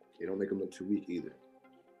strong. They don't make him look too weak either.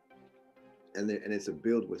 And it's a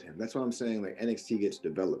build with him. That's why I'm saying like NXT gets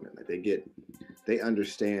development. Like they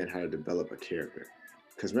understand how to develop a character.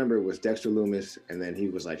 Because remember, it was Dexter Lumis, and then he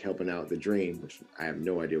was like helping out the Dream, which I have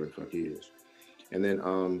no idea what the fuck he is. And then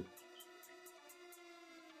on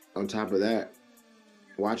top of that,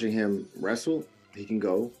 watching him wrestle, he can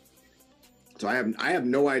go. So I have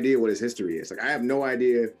no idea what his history is. Like I have no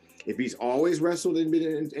idea if he's always wrestled and been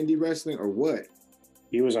in indie wrestling or what.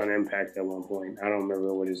 He was on Impact at one point. I don't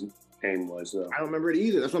remember what his name was though. I don't remember it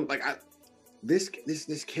either. That's what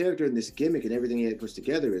this character and this gimmick and everything he puts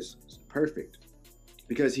together is perfect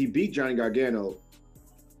because he beat Johnny Gargano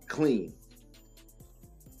clean,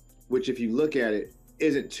 which if you look at it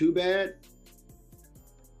isn't too bad,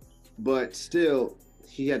 but still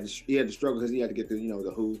he had to struggle because he had to get the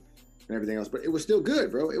the Who and everything else, but it was still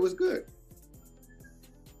good, bro. It was good.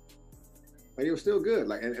 Like it was still good.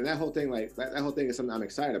 Like and that whole thing, like that whole thing is something I'm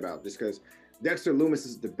excited about, just because Dexter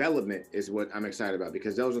Lumis's development is what I'm excited about,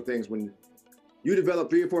 because those are things when you develop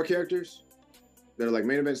 3 or 4 characters that are like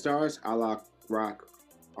main event stars, a la Rock,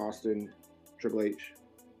 Austin, Triple H.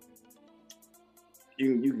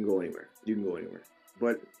 You can go anywhere. You can go anywhere.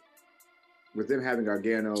 But with them having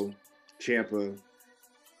Gargano, Ciampa,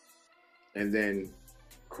 and then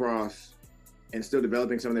Cross, and still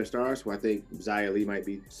developing some of their stars, who I think Xia Li might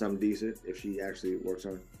be some decent if she actually works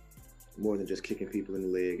on more than just kicking people in the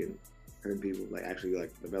leg and hurting people, like actually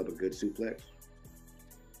like develop a good suplex.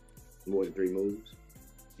 More than 3 moves.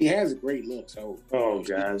 He has a great look, so. Oh,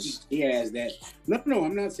 gosh. He has that. No,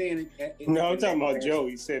 I'm not saying it. No, I'm talking about Joe.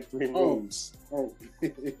 He said 3 moves. Oh.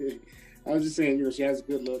 I was just saying, she has a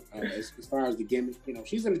good look as far as the gimmick.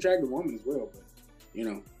 She's an attractive woman as well,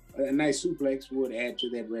 but, a nice suplex would add to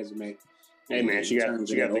that resume. Hey, man, she got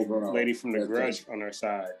the lady from The Grudge on her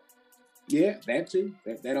side. Yeah, that too.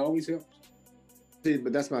 That always helps. See,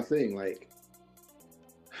 but that's my thing. Like,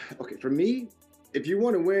 okay, for me, if you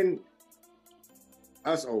want to win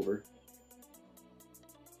us over,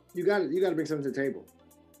 you got to bring something to the table.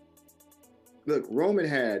 Look, Roman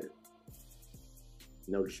had,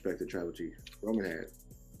 no disrespect to Tribal Chief, Roman had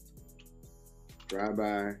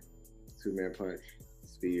drive-by, 2-man punch,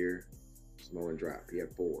 spear, Samoan drop. He had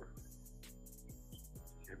 4.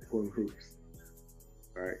 He had 4 moves.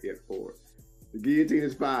 All right, he had 4. The guillotine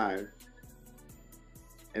is 5.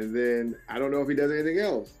 And then I don't know if he does anything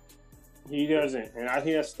else. He doesn't, and I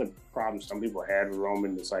think that's the problem some people had with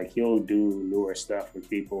Roman. It's like he'll do newer stuff with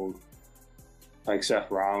people like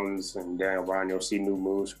Seth Rollins and Daniel Bryan. You'll see new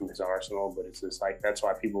moves from his arsenal, but it's just like that's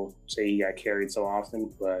why people say he got carried so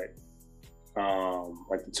often. But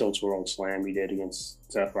like the Tilt World Slam he did against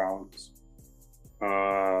Seth Rollins.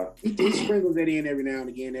 He sprinkles that in every now and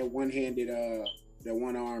again. That one-handed, that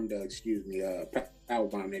one-armed, power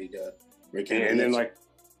bomb that he does. And then like.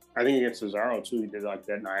 I think against Cesaro too, he did like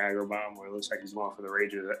that Niagara bomb where it looks like he's going for the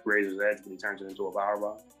Razor's Edge, but he turns it into a power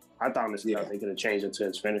bomb. I thought this stuff they could have changed it to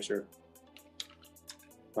his finisher.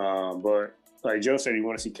 But like Joe said, you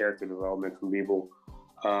want to see character development from people.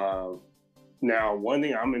 Now, one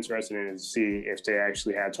thing I'm interested in is to see if they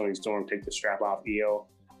actually have Toni Storm take the strap off Io.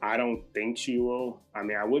 I don't think she will. I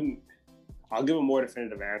mean, I'll give a more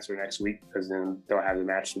definitive answer next week because then they'll have the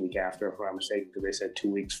match the week after, if I'm not mistaken, because they said 2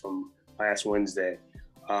 weeks from last Wednesday.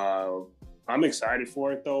 I'm excited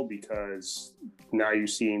for it though, because now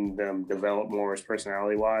you've seen them develop more as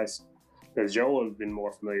personality-wise. Because Joe has been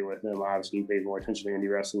more familiar with them. Obviously, he pays more attention to indie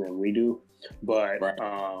wrestling than we do. But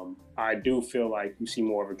right. I do feel like you see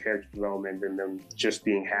more of a character development than them just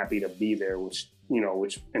being happy to be there, which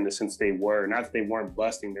in the sense they were. Not that they weren't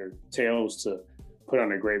busting their tails to put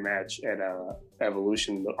on a great match at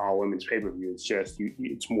Evolution, the all women's pay-per-view. It's just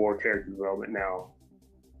it's more character development now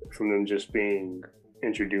from them just being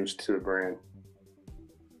introduced to the brand.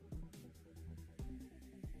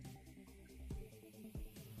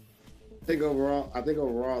 I think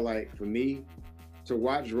overall, like for me, to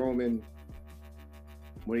watch Roman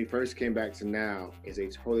when he first came back to now is a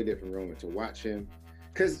totally different Roman. To watch him,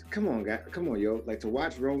 cause come on, yo, like to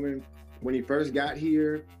watch Roman when he first got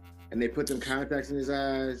here and they put them contacts in his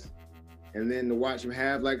eyes, and then to watch him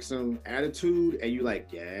have like some attitude and you like,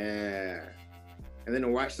 yeah. And then to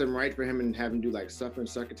watch them write for him and have him do like Suffer and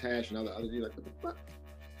Succotash and all the other dudes, like, what the fuck?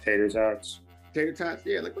 Tater tots,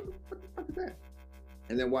 yeah, like what the fuck is that?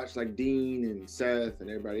 And then watch like Dean and Seth and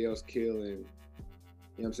everybody else kill, and you know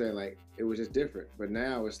what I'm saying? Like it was just different. But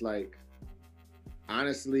now it's like,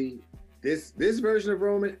 honestly, this version of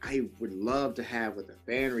Roman, I would love to have with a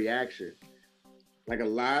fan reaction, like a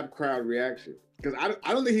live crowd reaction. Because I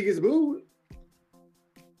don't think he gets booed.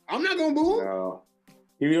 I'm not gonna boo him. No.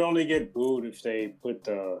 He would only get booed if they put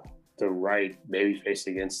the right babyface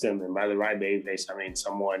against him. And by the right babyface, I mean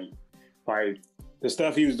someone like the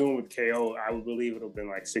stuff he was doing with KO, I would believe it would have been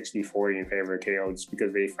like 60-40 in favor of KO just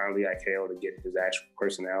because they finally got KO to get his actual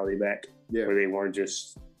personality back. Yeah. Where they weren't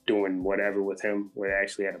just doing whatever with him, where they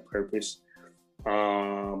actually had a purpose.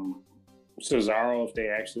 Cesaro, if they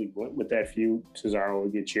actually went with that feud, Cesaro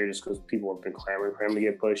would get cheered just because people have been clamoring for him to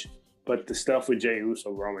get pushed. But the stuff with Jey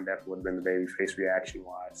Uso, Roman definitely would have been the babyface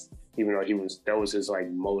reaction-wise, even though that was his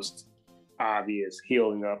like most obvious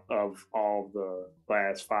healing up of all the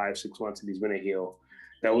last 5-6 months that he's been a heel.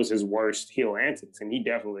 that was his worst heel antics, and he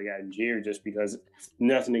definitely got jeered just because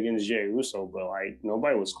nothing against Jey Uso, but like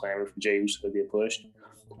nobody was clamoring for Jey Uso to get pushed.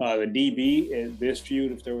 The DB in this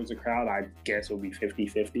feud, if there was a crowd, I guess it would be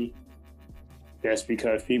 50-50. That's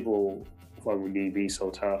because people fuck with DB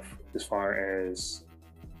so tough as far as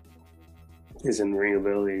his in-ring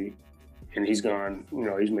ability, and he's gone. You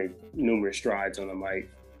know, he's made numerous strides on the mic,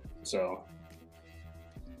 so.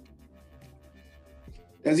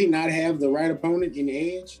 Does he not have the right opponent in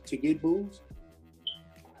Edge to get boos?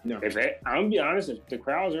 No. I'm gonna be honest, if the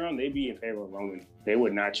crowd's around, they'd be in favor of Roman. They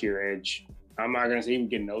would not cheer Edge. I'm not gonna say he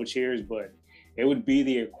would get no cheers, but it would be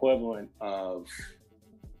the equivalent of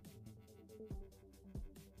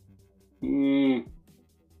I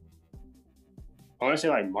want to say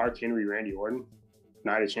like Mark Henry, Randy Orton,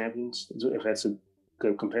 Night of Champions, if that's a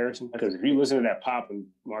good comparison. Because if you listen to that pop when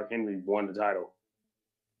Mark Henry won the title,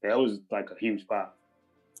 that was like a huge pop.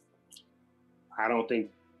 I don't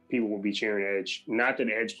think people will be cheering Edge. Not that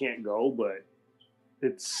Edge can't go, but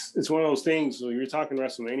it's one of those things. So you're talking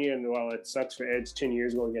WrestleMania, and while it sucks for Edge 10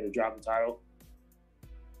 years ago, he had to drop the title.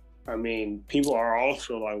 I mean, people are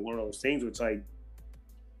also like one of those things where it's like,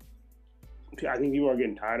 I think people are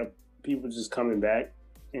getting tired of people just coming back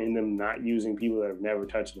and them not using people that have never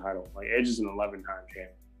touched the title. Like Edge is an 11-time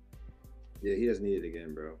champ. Yeah, he doesn't need it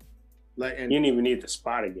again, bro. Like, and he didn't even need the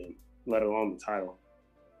spot again, let alone the title.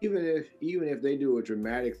 Even if they do a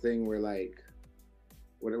dramatic thing where like,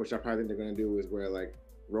 which I probably think they're gonna do is where like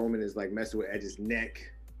Roman is like messing with Edge's neck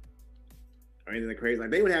or anything crazy, like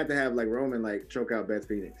they would have to have like Roman like choke out Beth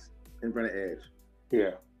Phoenix in front of Edge.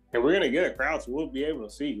 Yeah, and we're gonna get a crowd, so we'll be able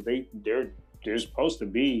to see. They're supposed to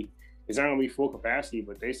be. It's not gonna be full capacity,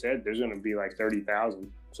 but they said there's gonna be like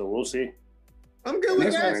 30,000. So we'll see. I'm good with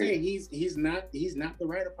That's that. what I'm saying. He's not the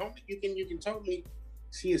right opponent. You can totally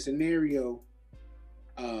see a scenario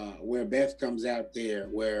where Beth comes out there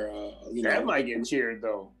where that might get cheered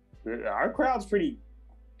though. Our crowds are pretty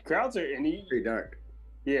dark.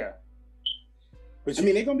 Yeah. But I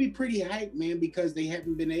mean, they're gonna be pretty hyped, man, because they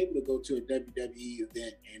haven't been able to go to a WWE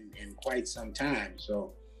event in quite some time.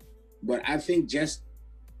 So, but I think just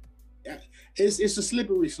it's a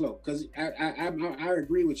slippery slope because I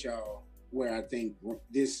agree with y'all where I think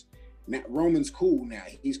this Roman's cool now.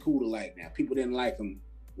 He's cool to like now. People didn't like him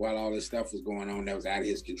while all this stuff was going on that was out of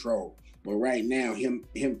his control. But right now, him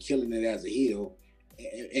killing it as a heel,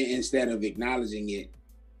 instead of acknowledging it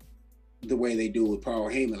the way they do with Paul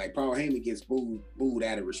Heyman. Like Paul Heyman gets booed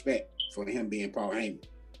out of respect for him being Paul Heyman.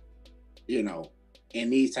 You know, in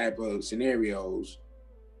these type of scenarios,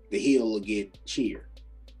 the heel will get cheered.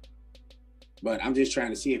 But I'm just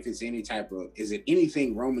trying to see if it's is it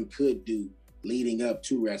anything Roman could do leading up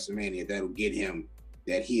to WrestleMania that'll get him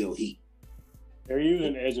that heel heat? They're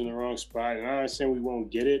using Edge in the wrong spot, and I'm not saying we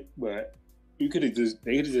won't get it, but they could have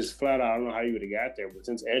just flat out, I don't know how you would have got there, but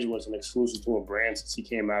since Edge wasn't exclusive to a brand since he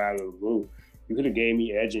came out of the blue, you could have gave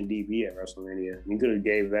me Edge and DB at WrestleMania. You could have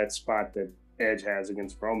gave that spot that Edge has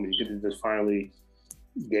against Roman. You could have just finally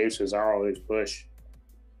gave Cesaro his push.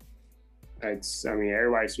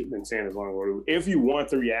 Everybody's been saying as long as if you want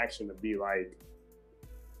the reaction to be like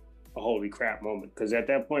a holy crap moment, because at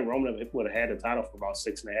that point Roman would have had the title for about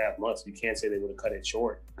 6.5 months. You can't say they would have cut it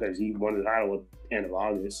short because he won the title at the end of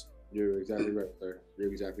August. You're exactly right, sir.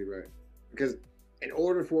 You're exactly right. Because in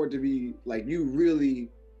order for it to be like you really,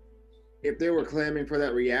 if they were clamoring for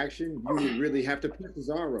that reaction, you would really have to put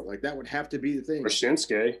Cesaro. Like that would have to be the thing. Or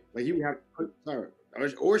Shinsuke. Like you would have to put Cesaro.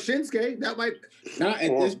 Or Shinsuke. That might not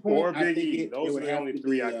at this point. Or Big E. Those are the only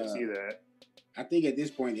three I can see that. I think at this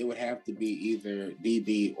point it would have to be either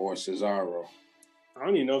DB or Cesaro. I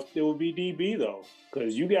don't even know if it would be DB though,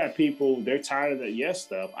 because you got people, they're tired of the yes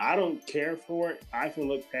stuff. I don't care for it. I can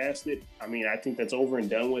look past it. I mean, I think that's over and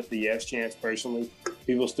done with, the yes chance personally.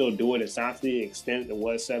 People still do it. It's not to the extent it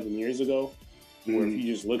was 7 years ago, where if you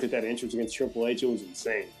just look at that entrance against Triple H, it was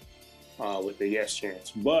insane with the yes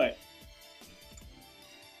chance. But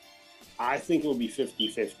I think it would be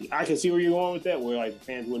 50-50. I can see where you're going with that, where like the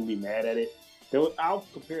fans wouldn't be mad at it. I'll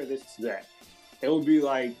compare this to that. It would be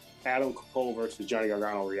like Adam Cole versus Johnny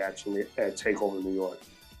Gargano reaction at TakeOver New York,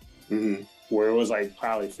 where it was like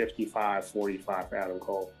probably 55-45 for Adam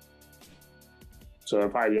Cole. So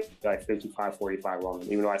it'd probably be like 55-45 Roman.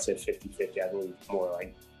 Even though I said 50-50, I think it's more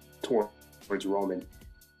like towards Roman,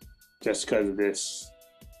 just because of this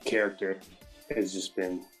character has just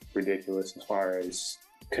been ridiculous as far as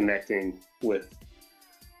connecting with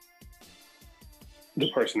the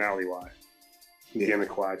personality-wise,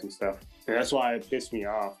 gimmick-wise and stuff. And that's why it pissed me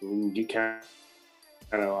off. And you kind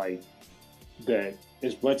of like that.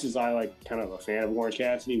 As much as I like kind of a fan of Orange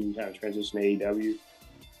Cassidy, we kind of transitioned to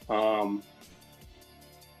AEW.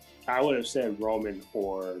 I would have said Roman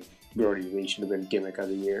or Brody Lee should have been gimmick of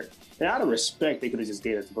the year. And out of respect, they could have just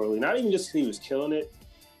gave it to Brody Lee. Not even just because he was killing it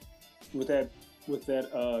with that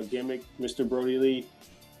gimmick, Mr. Brody Lee.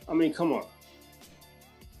 I mean, come on.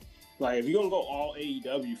 Like, if you're gonna go all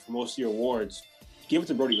AEW for most of your awards, give it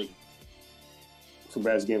to Brody Lee for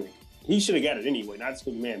best gimmick. He should have got it anyway, not just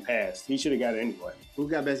because the man passed. He should have got it anyway. Who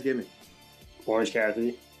got best gimmick? Orange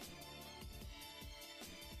Cassidy.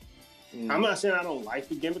 I'm not saying I don't like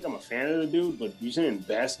the gimmick. I'm a fan of the dude, but you saying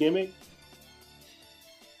best gimmick?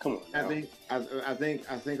 Come on. Now. I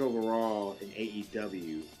think overall in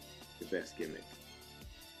AEW, the best gimmick.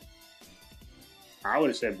 I would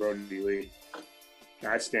have said Brody Lee.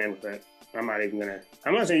 I'd stand with that. I'm not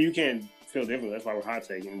saying you can't feel different. That's why we're hot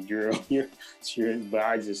taking. But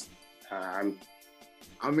I just, I'm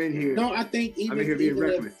in here. No, I think I'm in here being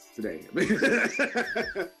reckless today.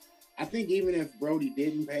 I think even if Brody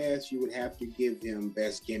didn't pass, you would have to give him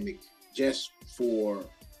best gimmick just for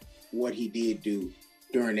what he did do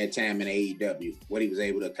during that time in AEW, what he was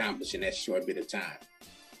able to accomplish in that short bit of time.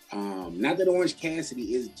 Not that Orange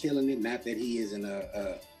Cassidy is killing it, not that he isn't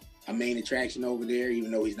a main attraction over there, even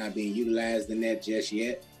though he's not being utilized in that just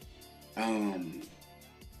yet.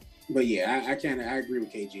 But yeah, I agree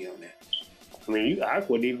with KG on that. I mean, I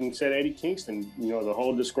would even said Eddie Kingston, the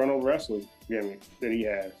whole disgruntled wrestler gimmick that he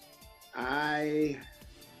has. I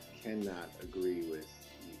cannot agree with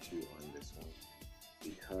you two on this one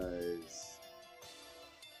because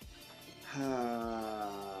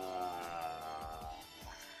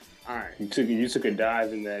all right. You took a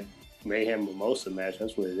dive in that Mayhem Mimosa match.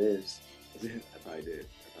 That's what it is. I probably did.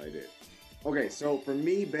 Okay, so for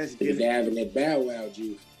me, best gimmick. Dive in that Bow Wow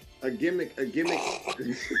juice. A gimmick. A gimmick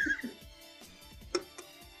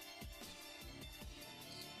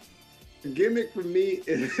for me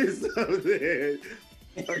is something.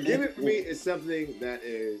 A gimmick for me is something that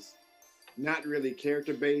is not really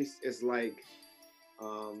character based. It's like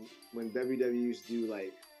when WWE used to do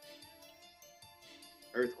like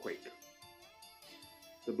Earthquake,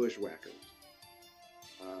 the Bushwhackers,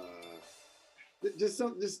 just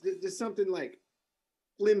something like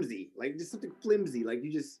flimsy, like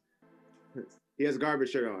he has a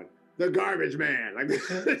garbage shirt on, the Garbage Man, like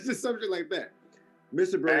it's just something like that.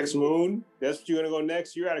 Mr. Brody. Max Moon, that's what you're gonna go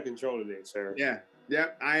next. You're out of control today, sir. Yeah.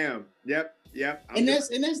 Yep, I am. Yep. And that's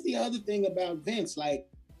the other thing about Vince. Like,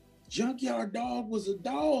 Junkyard Dog was a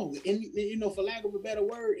dog, and for lack of a better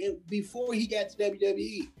word, before he got to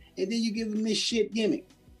WWE, and then you give him this shit gimmick.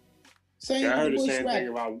 I heard the same thing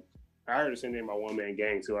about One Man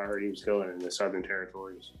Gang too. I heard he was killing in the Southern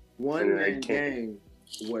Territories. One Man Gang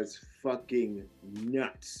was fucking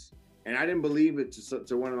nuts, and I didn't believe it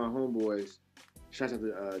to one of my homeboys. Shout out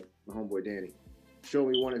to my homeboy Danny. Showed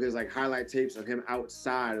me one of his like highlight tapes of him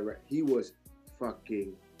outside. He was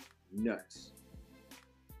fucking nuts.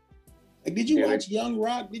 Like, did you watch Young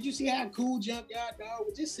Rock? Did you see how cool Junkyard Dog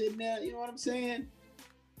was just sitting there? You know what I'm saying?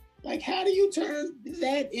 Like, how do you turn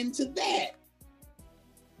that into that?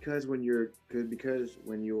 Because when you're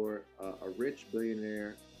a rich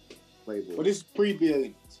billionaire playboy. Well, this is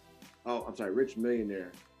pre-billions. Oh, I'm sorry, rich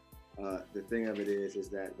millionaire. The thing of it is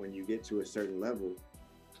that when you get to a certain level,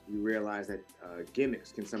 you realize that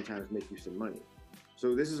gimmicks can sometimes make you some money.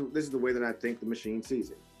 So this is the way that I think the machine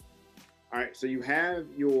sees it. All right, so you have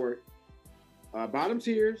your bottom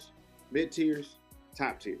tiers, mid tiers,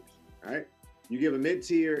 top tiers. All right, you give a mid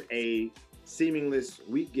tier a seamless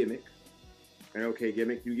weak gimmick, an okay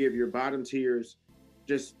gimmick. You give your bottom tiers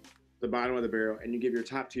just the bottom of the barrel, and you give your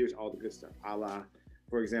top tiers all the good stuff. A la,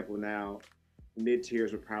 for example, now mid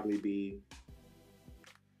tiers would probably be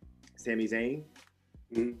Sami Zayn,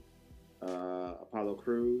 Apollo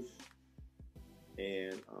Crews,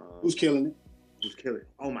 and who's killing it? Who's killing it?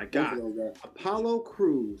 Oh my God, Apollo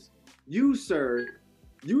Crews, you sir,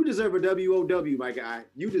 you deserve a WOW, my guy.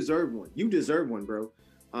 You deserve one. You deserve one, bro.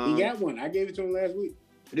 He got one. I gave it to him last week.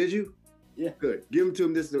 Did you? Yeah. Good. Give him to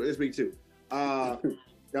him this week too. But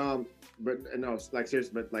no, like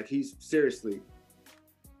seriously, but like he's seriously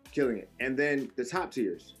killing it. And then the top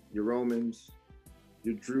tiers, your Romans,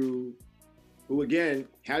 your Drew, who again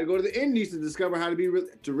had to go to the Indies to discover how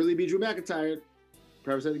to really be Drew McIntyre.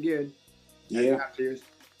 Preface that again. Yeah. Top tiers.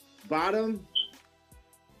 Bottom,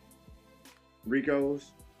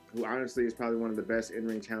 Rico's, who honestly is probably one of the best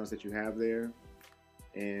in-ring talents that you have there,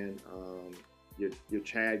 and your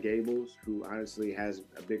Chad Gables, who honestly has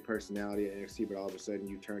a big personality at NXT, but all of a sudden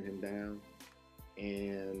you turn him down,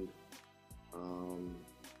 and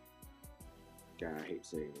God, I hate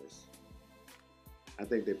saying this. I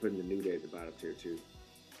think they're putting the New Day at the bottom tier too.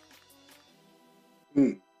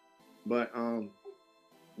 But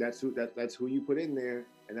that's who you put in there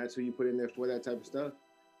and that's who you put in there for that type of stuff,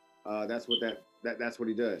 that's what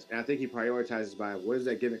he does. And I think he prioritizes by what is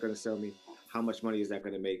that gimmick going to sell me? How much money is that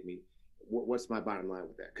going to make me? What's my bottom line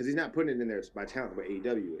with that? Because he's not putting it in there by talent, but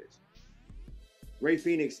AEW is. Ray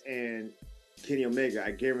Phoenix and Kenny Omega,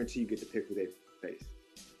 I guarantee you get to pick who they face.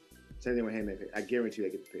 Same thing with Heyman. I guarantee they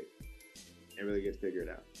get to pick and really get to figure it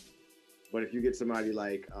out. But if you get somebody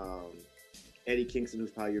like Eddie Kingston,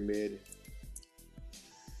 who's probably your mid,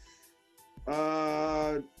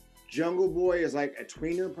 Jungle Boy is like a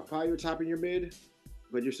tweener, probably your top in your mid,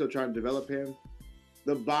 but you're still trying to develop him.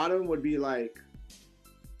 The bottom would be like,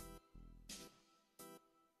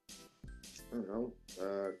 I don't know,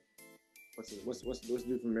 what's the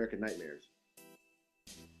dude from American Nightmares?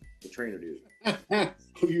 The trainer dude.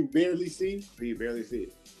 Who you barely see? Who you barely see.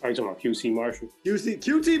 Are you talking about QT Marshall?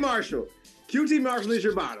 QT Marshall. QT Marshall is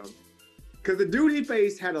your bottom. Because the dude he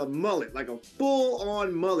faced had a mullet, like a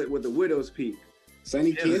full-on mullet with a widow's peak.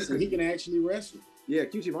 Sonny Kiss, and he can actually wrestle. Yeah,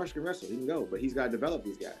 QT Marshall can wrestle. He can go, but he's got to develop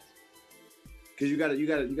these guys. Because you got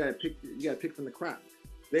to pick from the crop.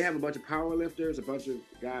 They have a bunch of power lifters, a bunch of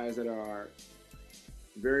guys that are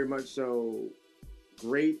very much so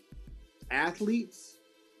great athletes,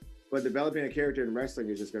 but developing a character in wrestling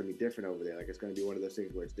is just going to be different over there. Like, it's going to be one of those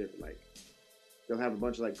things where it's different. Like, they'll have a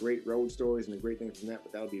bunch of like great road stories and the great things from that,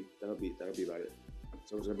 but that'll be about it.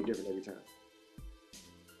 So it's going to be different every time.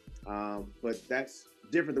 But that's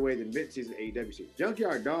different the way that Vince sees an AEW sees.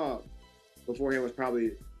 Junkyard Dog beforehand was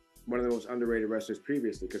probably one of the most underrated wrestlers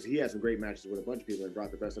previously because he had some great matches with a bunch of people and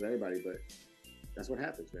brought the best of everybody. But that's what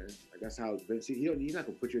happens, man. Like, that's how Vince. He's not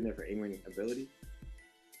gonna put you in there for in-ring ability.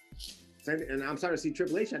 And I'm starting to see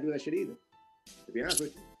Triple H not do that shit either. To be honest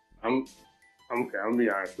with you, I'm gonna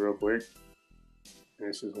be honest real quick. And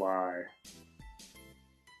this is why.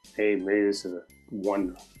 Hey, maybe this is a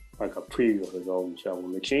preview of the Golden Shovel.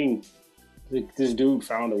 McShane, this dude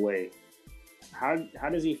found a way. How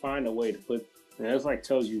does he find a way to put? And it's like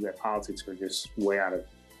tells you that politics are just way out of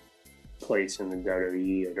place in the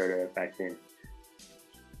WWE or WWF back then.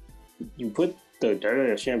 You put the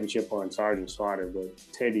WWF Championship on Sergeant Slaughter, but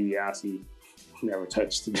Ted DiBiase never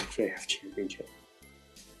touched the WWF Championship.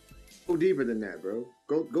 Go deeper than that, bro.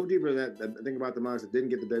 Go deeper than that. Think about the ones that didn't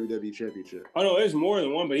get the WWE Championship. Oh no, there's more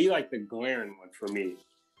than one, but he like the glaring one for me,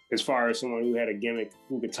 as far as someone who had a gimmick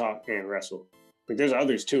who could talk and wrestle. Like there's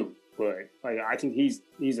others too, but like I think he's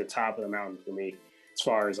the top of the mountain for me, as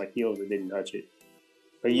far as like heels that didn't touch it.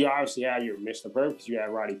 But you obviously have your Mr. Perfect, you have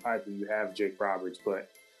Roddy Piper, you have Jake Roberts, but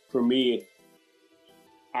for me,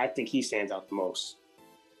 I think he stands out the most.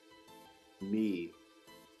 Me.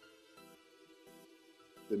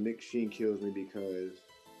 The McShane kills me because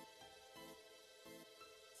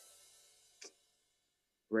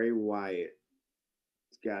Bray Wyatt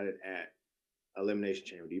got it at Elimination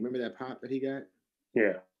Chamber. Do you remember that pop that he got?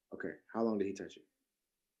 Yeah. Okay. How long did he touch it?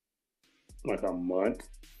 Like a month.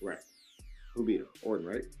 Right. Who beat him? Orton,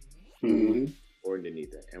 right? Mm-hmm. Orton didn't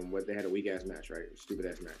need that. And what they had a weak ass match, right? Stupid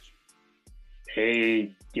ass match.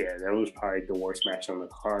 Hey, yeah, that was probably the worst match on the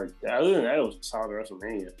card. Other than that, it was a solid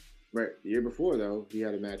WrestleMania. Right. The year before, though, he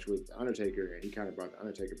had a match with Undertaker, and he kind of brought the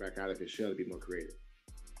Undertaker back out of his shell to be more creative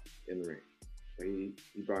in the ring. So he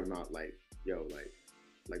brought him out like, yo,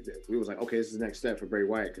 like this. We was like, okay, this is the next step for Bray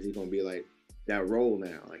Wyatt because he's gonna be like that role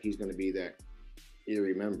now. Like he's gonna be that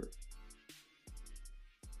eerie member.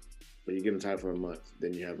 But you give him time for a month,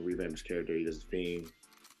 then you have a revamp his character. He does the Fiend.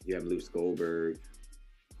 You have Luke Goldberg,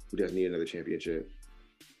 who doesn't need another championship.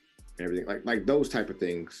 And everything like those type of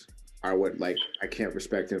things are what like I can't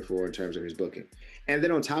respect him for in terms of his booking. And then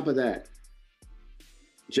on top of that,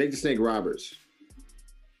 Jake the Snake Roberts,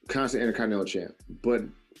 constant Intercontinental champ, but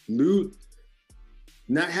Luke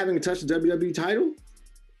not having touched the WWE title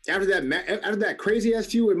after that crazy ass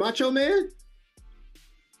feud with Macho Man,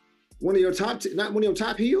 one of your not one of your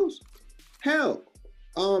top heels. Hell,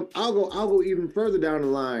 I'll go even further down the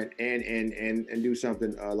line and do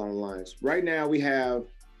something along the lines. Right now we have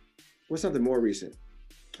what's something more recent.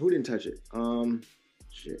 Who didn't touch it?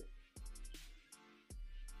 Shit.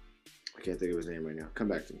 I can't think of his name right now. Come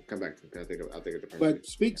back to me. I'll think of the person. But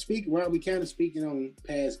speak. Well, we kind of speaking on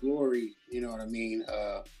past glory. You know what I mean?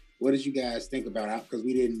 What did you guys think about? Because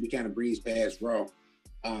we kind of breezed past Raw.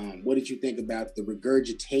 What did you think about the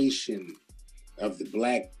regurgitation of the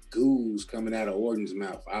black goose coming out of Orton's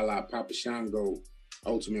mouth, a la Papa Shango,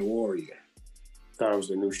 Ultimate Warrior? Thought it was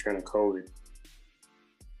the new strain of COVID.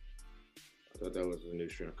 I thought that was the new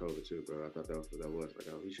strain of COVID too, bro. I thought that was what that was. Like,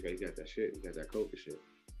 oh, he got that shit. He got that COVID shit.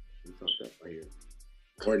 He fucked up right here.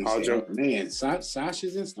 Orton said, man,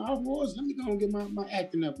 Sasha's in Star Wars. Let me go and get my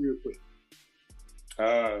acting up real quick.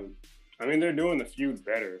 I mean, they're doing the feud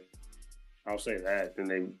better. I'll say that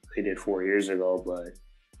than they did 4 years ago. But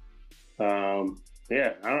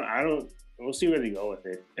yeah, I don't. We'll see where they go with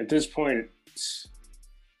it. At this point,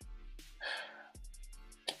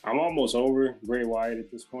 I'm almost over Bray Wyatt at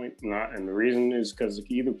this point. Not, and the reason is because you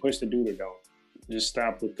either push the dude or don't. Just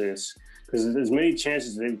stop with this. Because there's many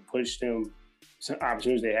chances they've pushed him, some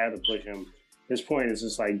opportunities they had to push him. At this point, it's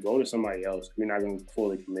just like, go to somebody else. You're not going to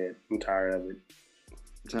fully commit. I'm tired of it.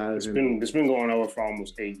 It's been going over for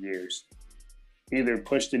almost 8 years. Either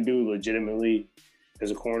push the dude legitimately as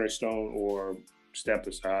a cornerstone or step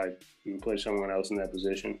aside and put someone else in that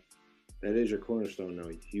position. That is your cornerstone,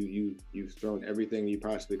 though. You've thrown everything you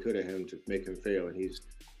possibly could at him to make him fail, and he's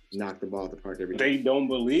knocked the ball at the park every time. They don't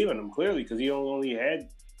believe in him, clearly, because he only had,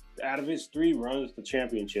 out of his 3 runs, the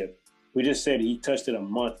championship. We just said he touched it a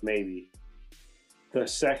month, maybe. The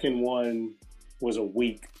second one was a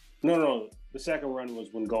week. No. The second run was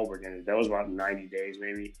when Goldberg ended. That was about 90 days,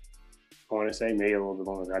 maybe. I want to say maybe a little bit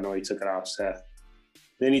longer. I know he took it off Seth.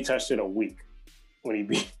 Then he touched it a week when he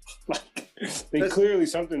beat. Clearly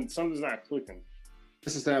something's not clicking.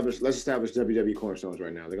 Let's establish WWE cornerstones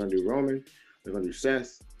right now. They're gonna do Roman. They're gonna do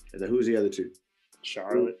Seth. And then who's the other 2?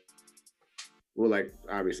 Charlotte. Well, like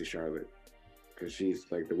obviously Charlotte, because she's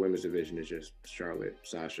like the women's division is just Charlotte,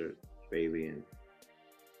 Sasha, Bayley, and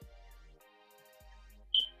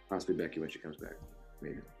possibly Becky when she comes back,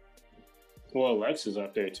 maybe. Well, Alexa's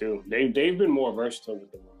up there too. They've been more versatile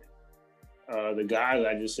with the women. The guys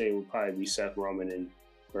I just say would probably be Seth, Roman, and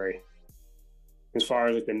Bray. As far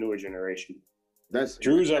as like the newer generation,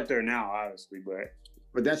 Drew's up there now, obviously,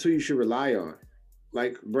 but that's who you should rely on.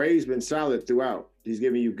 Like Bray's been solid throughout. He's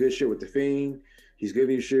giving you good shit with the Fiend. He's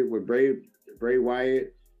giving you shit with Bray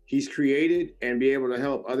Wyatt. He's created and be able to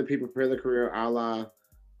help other people prepare their career, a la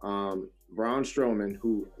Braun Strowman,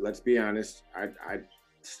 who, let's be honest, I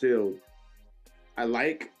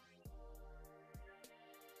like,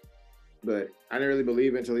 but I didn't really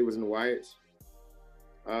believe it until he was in the Wyatts.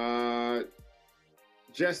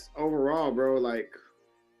 Just overall, bro, like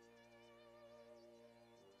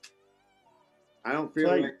I don't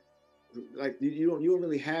feel like you don't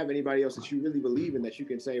really have anybody else that you really believe in that you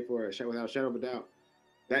can say for without a shadow of a doubt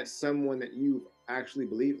that's someone that you actually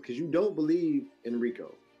believe, because you don't believe in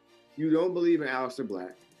Rico, you don't believe in Aleister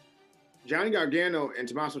Black. Johnny Gargano and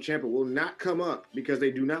Tommaso Ciampa will not come up because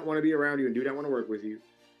they do not want to be around you and do not want to work with you.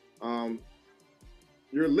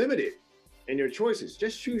 You're limited in your choices.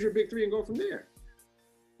 Just choose your big 3 and go from there.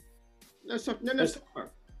 That's the thing,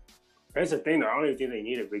 though. I don't even think they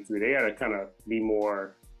need a big 3. They got to kind of be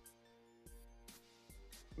more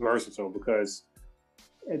versatile, because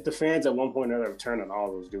the fans at one point or another turned on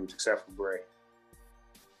all those dudes except for Bray.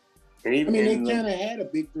 And even they kind of had a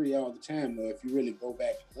big 3 all the time, though. If you really go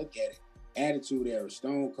back and look at it, Attitude Era,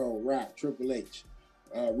 Stone Cold, Rock, Triple H,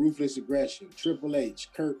 Ruthless Aggression, Triple H,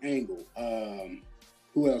 Kurt Angle.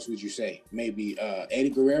 Who else would you say? Maybe Eddie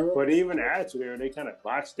Guerrero? But even Attitude Era, they kind of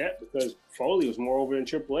botched that because Foley was more over than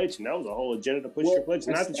Triple H, and that was a whole agenda to push Triple H.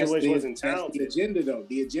 Not that Triple H wasn't talented. That's the agenda, though.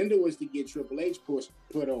 The agenda was to get Triple H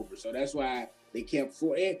put over, so that's why they kept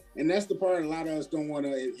for it. And that's the part a lot of us don't want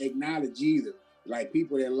to acknowledge either. Like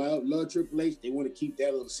people that love Triple H, they want to keep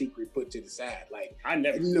that little secret put to the side. Like I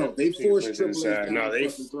never, they forced Triple H down their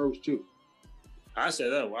fucking throats too. I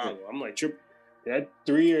said that. Wow, I'm like that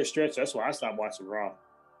 3-year stretch. That's why I stopped watching Raw.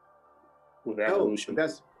 With Evolution.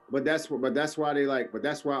 But that's why they like. But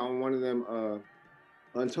that's why on one of them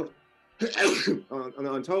Untold, on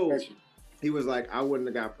Untold, he was like, I wouldn't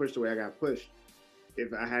have got pushed the way I got pushed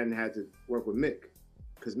if I hadn't had to work with Mick,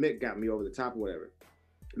 because Mick got me over the top or whatever.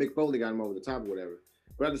 Mick Foley got him over the top or whatever.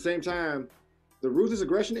 But at the same time, the Ruthless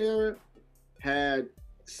Aggression era had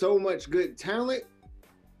so much good talent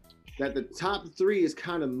that the top 3 is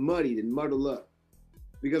kind of muddied and muddled up.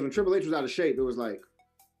 Because when Triple H was out of shape, it was like,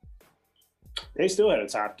 they still had a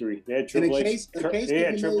top 3. They had Triple H. They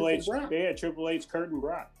had Triple H, Kurt, and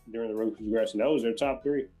Brock during the Ruthless Aggression. That was their top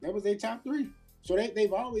 3. That was their top 3. So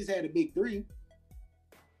they've always had a big 3.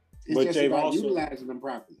 It's but just they've about also utilizing them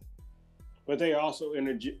properly. But they also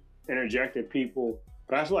interjected people.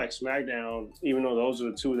 But I feel like SmackDown, even though those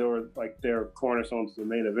are the 2 that were like their cornerstones to the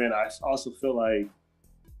main event, I also feel like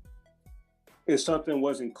if something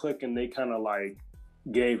wasn't clicking, they kind of like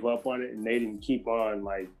gave up on it and they didn't keep on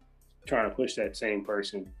like trying to push that same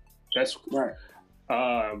person. That's right.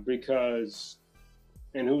 Because,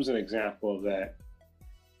 and who's an example of that?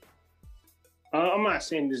 I'm not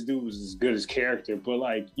saying this dude was as good as character, but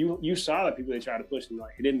like you saw the people that tried to push him,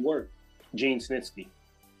 like it didn't work. Gene Snitsky.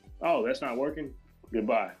 Oh, that's not working?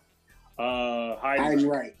 Goodbye. Heidi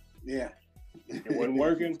Wright. Yeah. It wasn't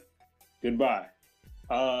working? Goodbye.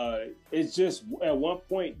 It's just at one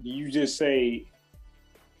point you just say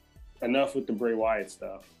enough with the Bray Wyatt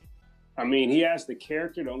stuff. I mean, he has the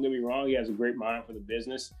character. Don't get me wrong; he has a great mind for the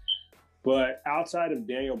business. But outside of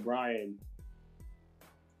Daniel Bryan,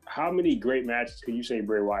 how many great matches could you say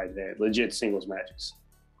Bray Wyatt had? Legit singles matches.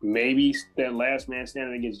 Maybe that last man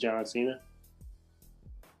standing against John Cena.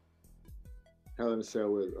 Hell in a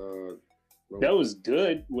Cell with that was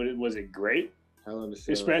good. Was it great? Hell in a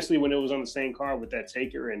Cell, especially when it was on the same card with that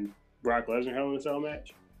Taker and Brock Lesnar Hell in a Cell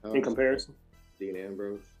match. In comparison, Dean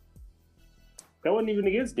Ambrose. That wasn't even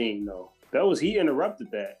against Dean though. That was he interrupted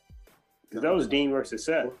that. Because that was Dean versus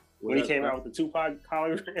Seth when he came out with the Tupac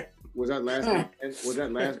hologram. Was that last? Was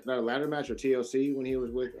that a ladder match or TLC when he was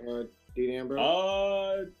with Dean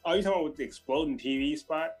Ambrose? Are you talking about with the exploding TV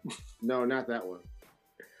spot? No, not that one.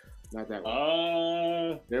 Not that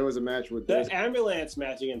one. There was a match with the ambulance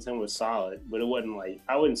match against him was solid, but it wasn't like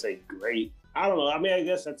I wouldn't say great. I don't know. I mean, I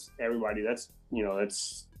guess that's everybody. That's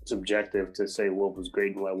that's subjective to say what was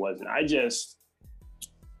great and what wasn't. I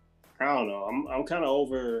don't know. I'm kind of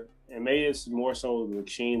over, and maybe it's more so the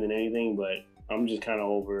machine than anything, but I'm just kind of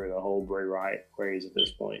over the whole Bray Wyatt craze at this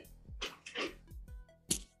point.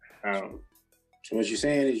 I don't know. So what you're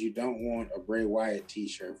saying is you don't want a Bray Wyatt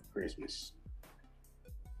T-shirt for Christmas?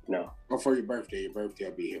 No. Or for your birthday. Your birthday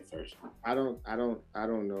will be here first. I don't know. I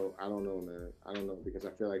don't know, man. I don't know because I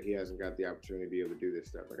feel like he hasn't got the opportunity to be able to do this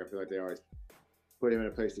stuff. Like I feel like they always put him in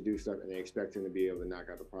a place to do stuff and they expect him to be able to knock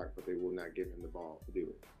out the park, but they will not give him the ball to do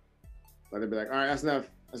it. Like they'll be like, all right, that's enough.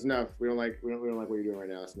 That's enough. We don't like what you're doing right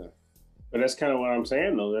now. That's enough. But that's kind of what I'm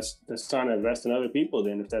saying though. That's trying to invest in other people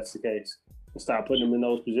then if that's the case. And stop putting them in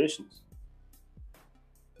those positions.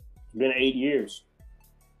 It's been 8 years.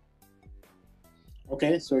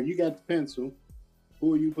 Okay, so you got the pencil.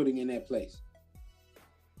 Who are you putting in that place?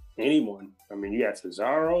 Anyone. I mean, you got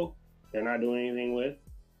Cesaro. They're not doing anything with.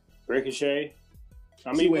 Ricochet.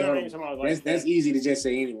 I mean, that's easy to just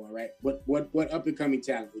say anyone, right? What up and coming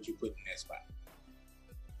talent would you put in that spot?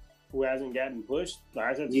 Who hasn't gotten pushed? Like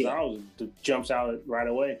I said, Cesaro jumps out right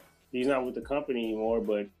away. He's not with the company anymore,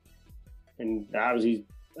 and obviously,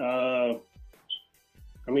 I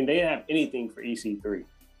mean, they have anything for EC3.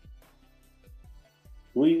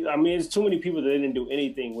 It's too many people that they didn't do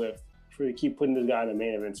anything with for to keep putting this guy in the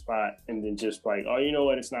main event spot and then just like, oh, you know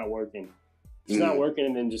what? It's not working. It's not working,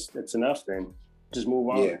 and then it's enough. Then just move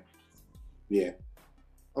on. Yeah.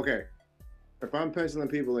 Okay. If I'm penciling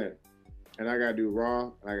people in, and I gotta do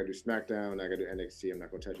Raw, and I gotta do SmackDown, and I gotta do NXT, I'm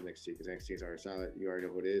not gonna touch NXT because NXT is already solid. You already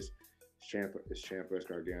know who it is. It's Ciampa, it's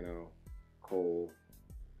Gargano, Cole,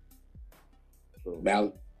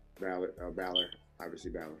 Balor,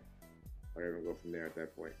 obviously Balor. Whatever, and go from there at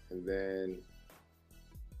that point. And then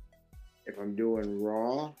if I'm doing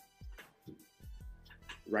Raw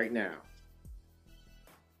right now,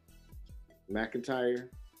 McIntyre,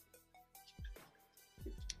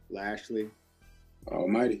 Lashley,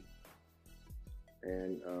 Almighty,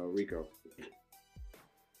 and Rico.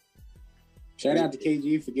 Shout out to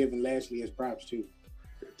KG for giving Lashley his props too.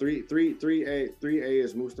 3A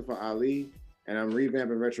is Mustafa Ali. And I'm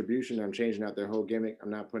revamping Retribution. I'm changing out their whole gimmick.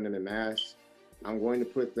 I'm not putting them in masks. I'm going to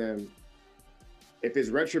put them, if it's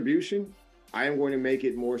Retribution, I am going to make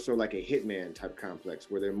it more so like a Hitman type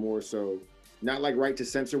complex where they're more so, not like Right to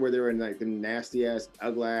Censor where they're in like the nasty ass,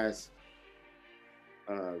 ugly ass,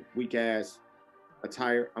 weak ass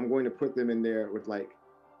attire. I'm going to put them in there with like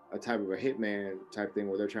a type of a Hitman type thing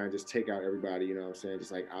where they're trying to just take out everybody, you know what I'm saying?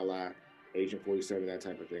 Just like a la Agent 47, that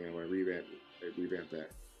type of thing. I'm going to revamp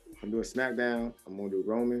that. I'm doing SmackDown. I'm going to do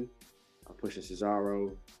Roman. I'm pushing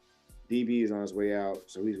Cesaro. DB is on his way out,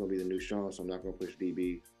 so he's going to be the new Shawn, so I'm not going to push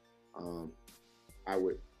DB. I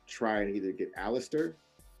would try and either get Alistair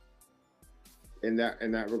in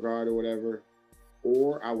that regard or whatever,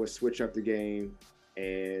 or I would switch up the game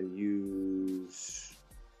and use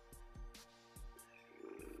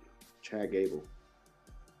Chad Gable.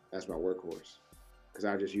 That's my workhorse, because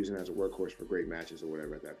I just use him as a workhorse for great matches or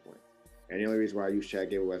whatever at that point. And the only reason why I use Chad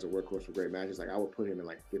Gable as a workhorse for great matches, like I would put him in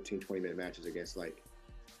like 15, 20-minute matches against like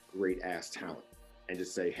great ass talent and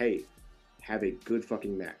just say, hey, have a good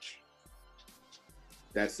fucking match.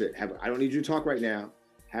 That's it. I don't need you to talk right now.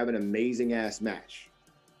 Have an amazing ass match.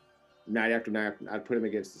 Night after night. I'd put him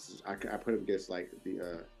against I put him against like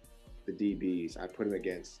the DBs. I put him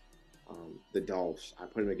against the Dolphs. I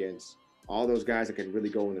put him against all those guys that can really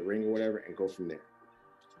go in the ring or whatever and go from there.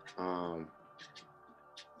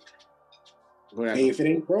 Hey, if it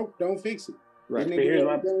ain't broke, don't fix it. Right. Here's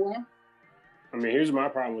my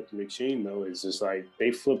problem with the machine though. Is just like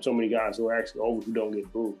they flip so many guys who are actually over who don't get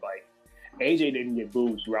booed. Like AJ didn't get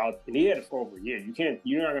booed throughout, and he had it for over a year.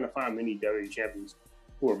 You're not gonna find many WWE champions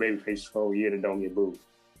who are baby faces for a whole year that don't get booed.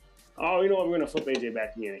 Oh, you know what? We're gonna flip AJ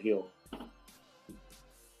back to being a heel.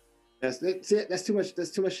 That's it. That's too much.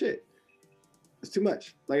 That's too much shit. It's too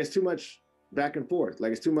much. Like it's too much back and forth.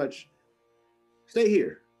 Like it's too much. Stay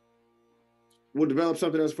here. We'll develop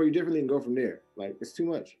something else for you differently and go from there. Like it's too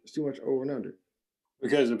much. It's too much over and under.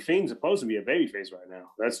 Because the Fiend's supposed to be a babyface right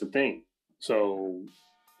now. That's the thing. So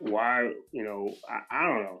why? You know, I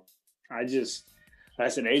don't know. I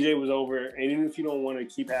said AJ was over, and even if you don't want to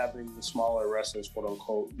keep having the smaller wrestlers, quote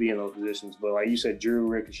unquote, be in those positions, but like you said, Drew,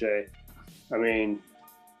 Ricochet, I mean,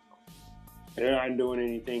 they're not doing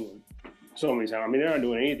anything so many times. I mean, they're not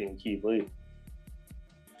doing anything with Keith Lee.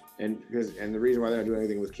 And the reason why they're not doing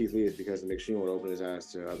anything with Keith Lee is because the McShane would open his eyes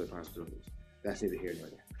to other possibilities. That's neither here nor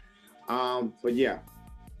there. But yeah.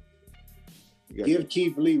 Give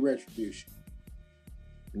Keith Lee retribution.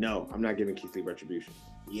 No, I'm not giving Keith Lee retribution.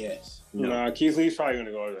 Yes. No. Nah, Keith Lee's probably going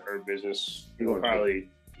to go to the Hurt Business. He'll probably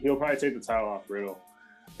take the title off Riddle.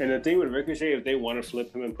 And the thing with Ricochet, if they want to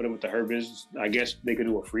flip him and put him with the Hurt Business, I guess they could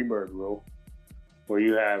do a Freebird rule where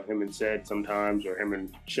you have him and Seth sometimes, or him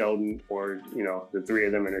and Sheldon, or you know the three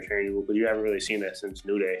of them interchangeable. But you haven't really seen that since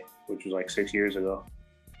New Day, which was like 6 years ago.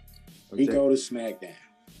 He go to SmackDown.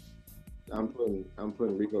 I'm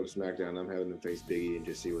putting Rico to SmackDown. I'm having them face Biggie and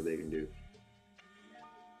just see what they can do.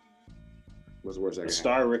 What's the worst I can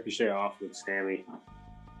start Ricochet off with Sammy.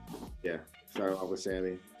 Yeah, start off with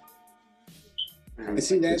Sammy. And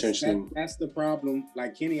see, that's the problem.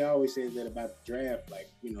 Like Kenny always says that about the draft. Like,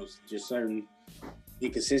 you know, just certain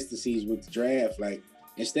inconsistencies with the draft. Like,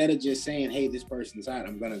 instead of just saying, "Hey, this person's hot,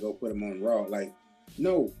 I'm gonna go put them on Raw." Like,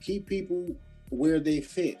 no, keep people where they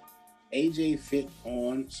fit. AJ fit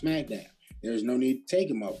on SmackDown. There's no need to take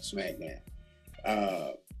him off SmackDown.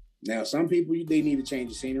 Now, some people, they need to change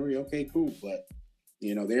the scenery. Okay, cool. But,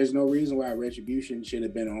 you know, there's no reason why Retribution should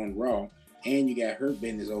have been on Raw. And you got Hurt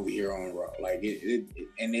Business over here on Raw. Like,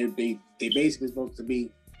 and they basically supposed to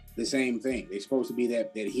be the same thing. They're supposed to be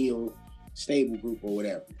that heel stable group or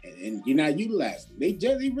whatever. And you're not utilizing them.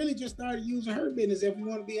 They really just started using Hurt Business, if we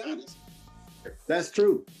want to be honest. That's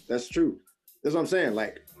true. That's what I'm saying.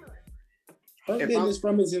 Like, Hurt Business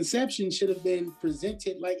from its inception should have been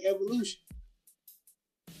presented like Evolution.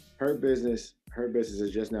 Hurt Business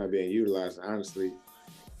is just now being utilized. Honestly,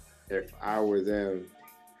 if I were them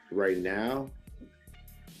right now,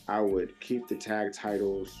 I would keep the tag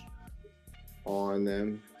titles on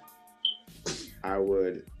them. I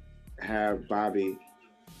would have Bobby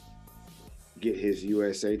get his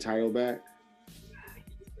USA title back.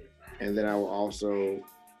 And then I will also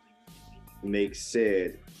make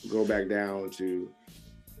Sid go back down to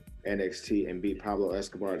NXT and beat Pablo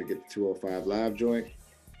Escobar to get the 205 Live joint.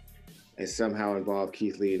 And somehow involve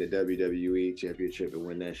Keith Lee in the WWE Championship and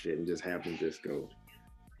win that shit and just have them just go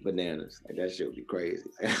bananas. Like, that shit would be crazy.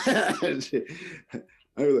 I'd be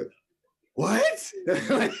like, what?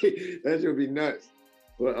 Like, that shit would be nuts.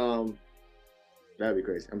 But that'd be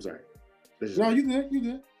crazy. I'm sorry. No, you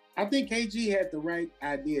good. I think KG had the right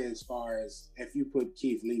idea as far as if you put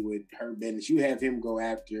Keith Lee with Hurt Business, you have him go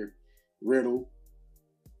after Riddle.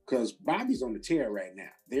 Because Bobby's on the tear right now.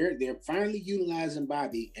 They're finally utilizing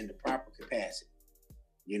Bobby in the proper capacity.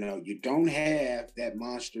 You know, you don't have that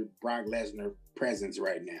monster Brock Lesnar presence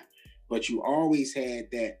right now, but you always had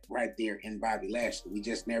that right there in Bobby Lashley.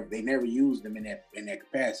 They never used him in that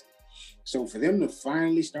capacity. So for them to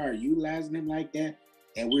finally start utilizing him like that,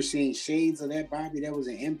 and we're seeing shades of that Bobby that was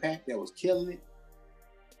an Impact that was killing it,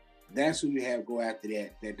 that's who you have go after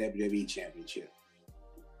that WWE Championship.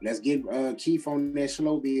 Let's get Keith on that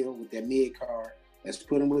slow bill with that mid card. Let's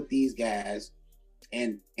put him with these guys,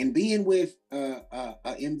 and being with a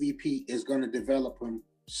MVP is going to develop him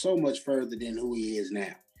so much further than who he is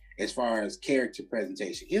now, as far as character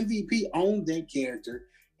presentation. MVP owned that character,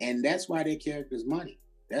 and that's why that character is money.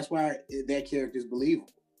 That's why that character is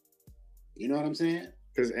believable. You know what I'm saying?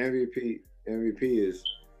 Because MVP has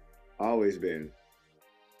always been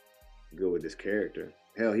good with this character.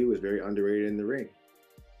 Hell, he was very underrated in the ring.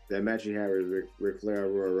 That match he had with Ric Flair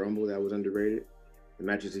Royal Rumble, that was underrated. The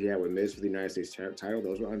matches he had with Miz for the United States title,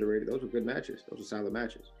 those were underrated. Those were good matches. Those were solid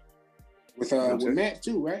matches. With Matt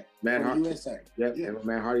too, right? Matt Hardy. Yep, yeah. And with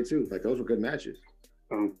Matt Hardy too. Like, those were good matches.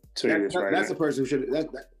 That's a person who should.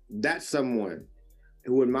 That's someone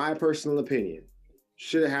who, in my personal opinion,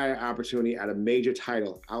 should have had an opportunity at a major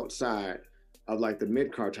title outside of like the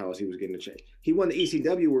mid card titles he was getting to check. He won the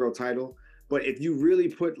ECW World Title, but if you really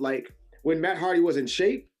put like when Matt Hardy was in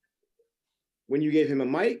shape, when you gave him a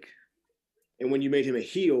mic, and when you made him a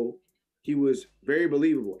heel, he was very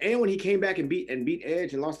believable. And when he came back and beat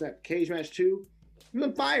Edge and lost that cage match too, he was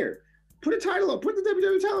on fire. Put a title up, put the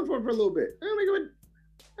WWE title for a little bit.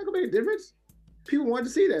 Not gonna make a difference. People want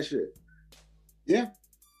to see that shit. Yeah.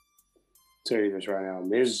 Tell you this right now,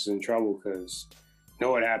 Miz is in trouble because you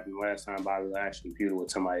know what happened last time Bobby Lashley feuded with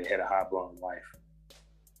somebody that had a hot blonde wife.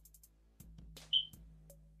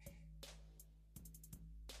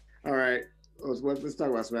 All right, let's talk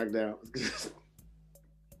about SmackDown.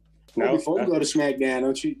 Well, before we go to SmackDown,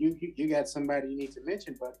 don't you got somebody you need to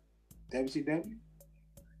mention, but WCW?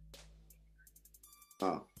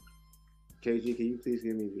 Oh, KG, can you please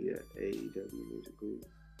give me the AEW music, please?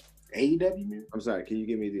 AEW music? I'm sorry, can you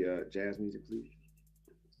give me the jazz music, please?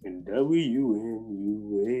 In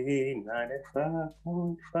WNUA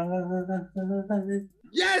 95.5.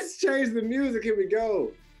 Yes, change the music. Here we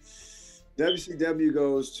go. WCW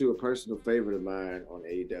goes to a personal favorite of mine on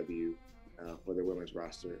AEW for their women's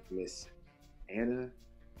roster, Miss Anna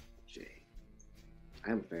Jay.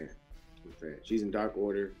 I'm a fan. She's in Dark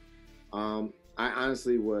Order. I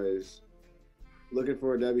honestly was looking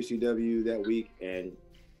for a WCW that week, and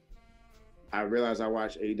I realized I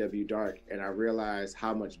watched AEW Dark, and I realized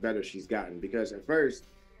how much better she's gotten, because at first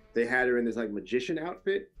they had her in this like magician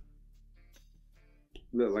outfit.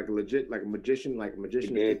 Look like a magician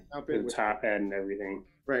outfit with top hat and everything.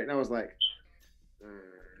 Right, and I was like,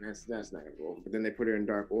 that's not gonna go. But then they put her in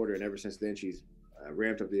Dark Order, and ever since then she's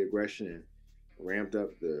ramped up the aggression and ramped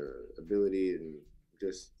up the ability, and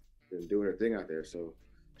just been doing her thing out there. So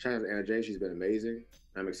shout out to Anna Jay, she's been amazing.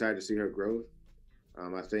 I'm excited to see her growth.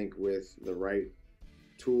 I think with the right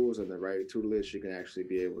tools and the right tutelage, she can actually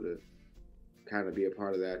be able to kind of be a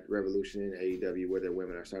part of that revolution in AEW where their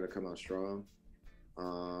women are starting to come out strong.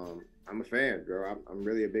 I'm a fan, girl. I'm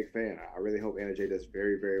really a big fan. I really hope Anna Jay does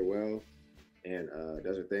very, very well and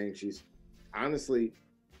does her thing. She's honestly,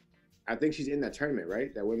 I think she's in that tournament,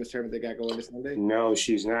 right? That women's tournament they got going this Sunday? No,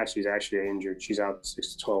 she's not. She's actually injured. She's out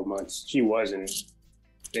 6 to 12 months. She wasn't.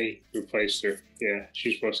 They replaced her. Yeah,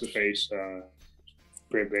 she's supposed to face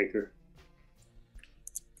Britt Baker.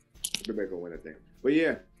 Britt Baker will win that thing. But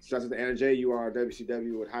yeah, shout out to Anna Jay. You are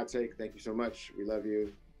WCW with Hot Take. Thank you so much. We love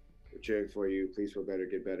you. We're cheering for you. Please feel better.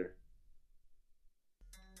 Get better.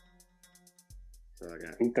 That's all I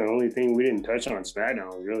got. I think the only thing we didn't touch on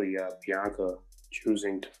SmackDown was really Bianca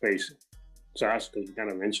choosing to face Sasha. You kind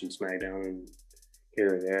of mentioned SmackDown and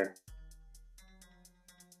here or there.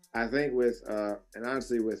 I think with and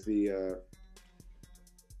honestly with the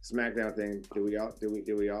SmackDown thing,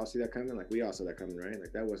 did we all see that coming? Like we all saw that coming, right?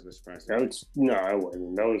 Like that wasn't a surprise. No, it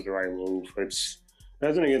wasn't. That was the right move. It's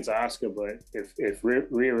nothing against Asuka, but if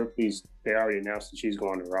Rhea Ripley's, they already announced that she's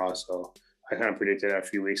going to Raw, so I kind of predicted that a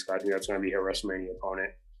few weeks ago. I think that's going to be her WrestleMania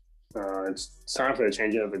opponent. It's time for the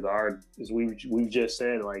changing of the guard, as we've just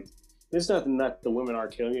said. Like, there's nothing that the women are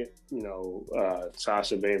killing it. You know,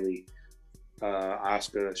 Sasha, Bayley,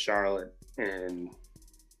 Asuka, Charlotte, and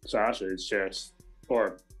Sasha. It's just,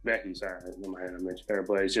 or Becky. Sorry, I might have mentioned her,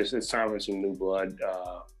 but it's time for some new blood.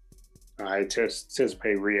 I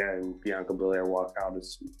anticipate Rhea and Bianca Belair walk out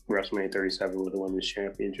as WrestleMania 37 with the women's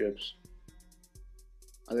championships.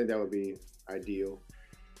 I think that would be ideal.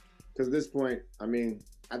 Because at this point, I mean,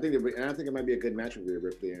 I think it might be a good match with Rhea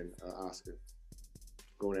Ripley and Asuka.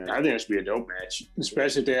 I think it should be a dope match,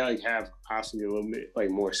 especially if they like have Asuka a little bit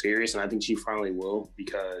like more serious, and I think she finally will,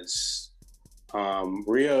 because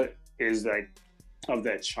Rhea is like of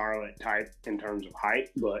that Charlotte type in terms of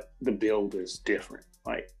height, but the build is different.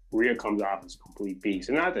 Like Rhea comes off as a complete beast,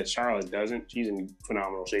 and not that Charlotte doesn't; she's in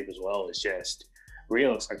phenomenal shape as well. It's just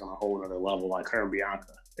Rhea looks like on a whole other level. Like her and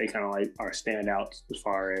Bianca, they kind of like are standouts as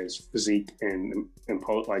far as physique and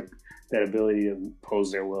impose like that ability to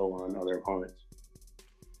impose their will on other opponents.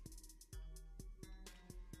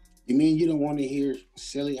 You mean you don't want to hear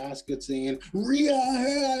silly Asuka saying Rhea?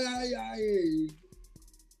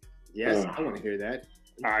 Yes, I want to hear that.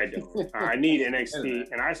 I don't. I need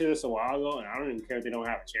NXT, and I said this a while ago, and I don't even care if they don't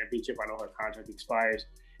have a championship. I know her contract expires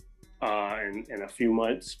in a few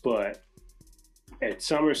months, but at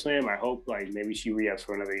SummerSlam, I hope like maybe she re-ups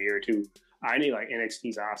for another year or two. I need like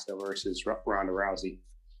NXT's Asuka versus Ronda Rousey.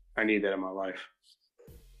 I need that in my life.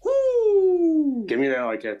 Woo! Give me that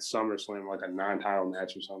like at SummerSlam, like a non-title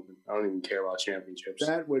match or something. I don't even care about championships.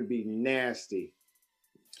 That would be nasty.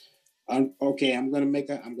 Okay, I'm gonna make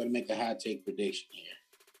a hot take prediction here.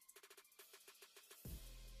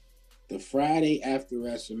 The Friday after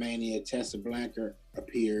WrestleMania, Tessa Blanchard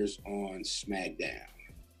appears on SmackDown.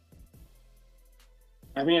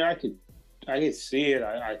 I mean, I could see it.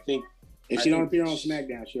 I think if she don't appear on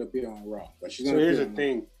SmackDown, she'll appear on Raw. But she's so here's the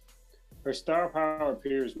thing: her star power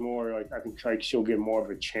appears more like I think like she'll get more of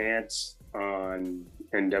a chance in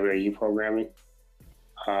WWE programming.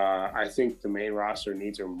 I think the main roster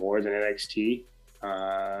needs her more than NXT.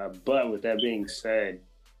 But with that being said,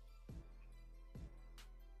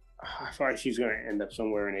 I feel like she's going to end up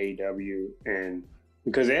somewhere in AEW, and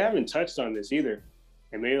because they haven't touched on this either,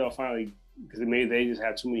 and maybe they'll finally, because maybe they just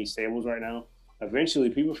have too many stables right now. Eventually,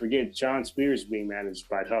 people forget John Spears is being managed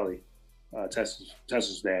by Tully,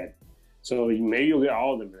 Tessa's dad. So maybe you'll get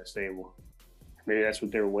all of them in a stable. Maybe that's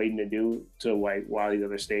what they're waiting to do to while these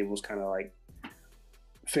other stables kind of like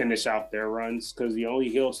finish out their runs. Because the only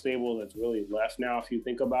heel stable that's really left now, if you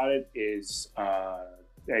think about it, is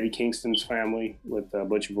Eddie Kingston's family with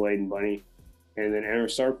Butcher Blade and Bunny, and then Inner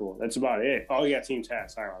Circle. That's about it. Oh yeah, Team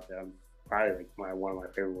Taz. Sorry about that. Probably like one of my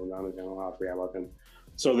favorite ones. I forgot about them.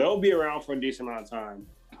 So they'll be around for a decent amount of time.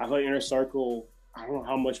 I feel like Inner Circle, I don't know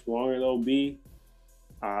how much longer they'll be.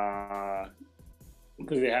 Because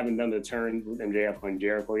they haven't done the turn with MJF on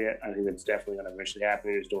Jericho yet. I think that's definitely going to eventually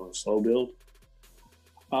happen. They're just doing a slow build.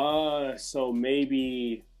 So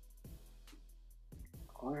maybe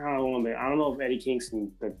I don't know if Eddie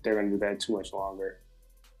Kingston that they're going to do that too much longer.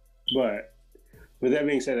 But with that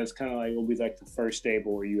being said, that's kind of like it'll be like the first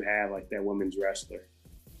stable where you have like that women's wrestler.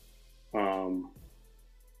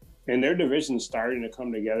 And their division's starting to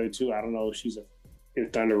come together too. I don't know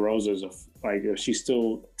if Thunder Rosa's if she's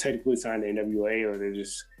still technically signed to NWA, or they're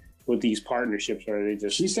just with these partnerships, or are they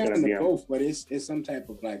just she's signed to both, but it's some type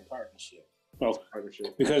of like partnership. Oh,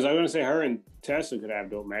 partnership. Because I'm gonna say her and Tessa could have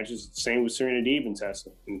dope matches. Same with Serena Deeb and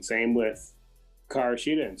Tessa, and same with Kairi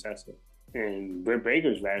Shida and Tessa. And Britt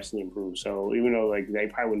Baker's vastly improved. So even though like they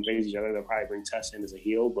probably wouldn't face each other, they'll probably bring Tessa in as a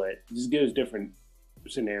heel, but it just gives different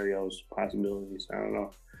scenarios, possibilities. I don't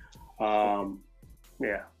know.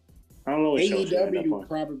 Yeah. I don't know what AEW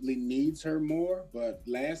probably needs her more, but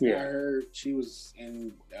last I heard, she was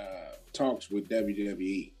in talks with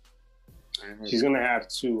WWE. She's gonna have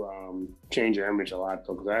to change her image a lot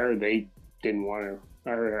though, because I heard they didn't want her. I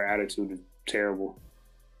heard her attitude is terrible.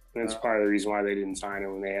 And that's part of the reason why they didn't sign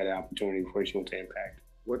her when they had the opportunity before she went to Impact.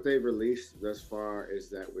 What they've released thus far is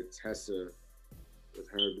that with Tessa, with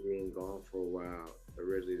her being gone for a while,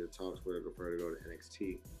 originally the talks were for her to go to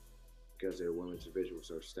NXT. Because their women's division was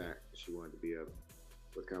so stacked, she wanted to be up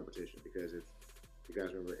with competition. Because if you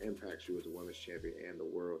guys remember Impact, she was the women's champion and the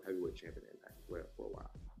world heavyweight champion in Impact for a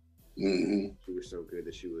while. Mm-hmm. She was so good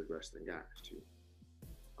that she was wrestling guys too.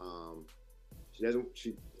 She doesn't.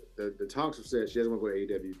 The talks have said she doesn't want to go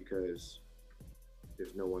to AEW because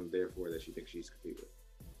there's no one there for her that she thinks she's compete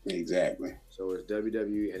with. Exactly. So it's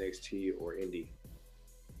WWE, NXT, or Indie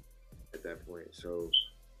at that point. So.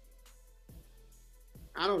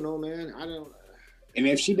 I don't know, man. I don't. And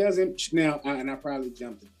if she doesn't now, and I probably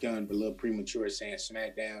jumped the gun, but a little premature saying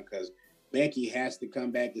SmackDown because Becky has to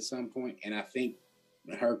come back at some point, and I think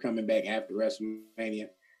her coming back after WrestleMania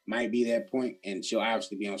might be that point, and she'll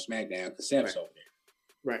obviously be on SmackDown because Seth's over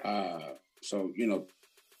there. Right. So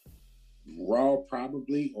Raw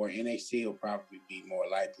probably or NXT will probably be more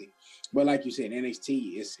likely, but like you said,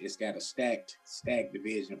 NXT it's got a stacked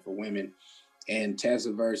division for women. And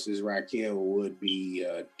Tessa versus Raquel would be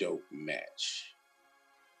a dope match.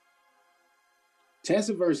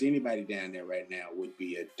 Tessa versus anybody down there right now would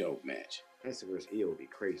be a dope match. Tessa versus Io would be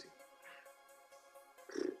crazy.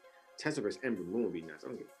 Tessa versus Ember Moon would be nuts. I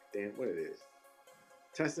don't give a damn what it is.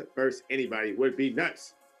 Tessa versus anybody would be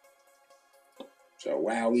nuts. So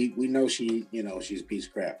while we know she's a piece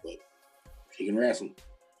of crap, but she can wrestle.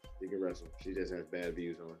 She can wrestle. She just has bad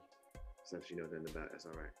views on stuff she knows nothing about. That's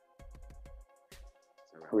all right.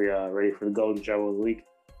 Are we ready for the Golden Shovel of the Week?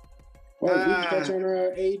 Well, we can touch on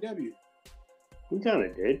AEW. We kind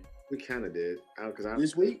of did.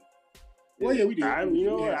 This week? Well, yeah, we did. I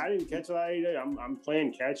didn't catch a lot of AEW. I'm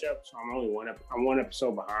playing catch up, so I'm only one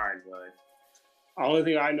episode behind. But the only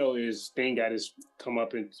thing I know is Sting got his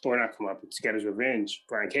comeuppance, or not comeuppance, he got his revenge.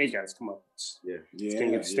 Brian Cage got his comeuppance.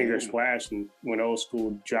 Yeah. Stinger Splash and went old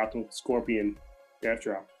school, dropped him Scorpion Death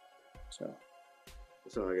Drop. So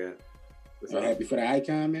that's all I got. Are you happy for the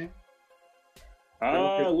Icon, man?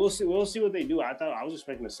 We'll see. We'll see what they do. I was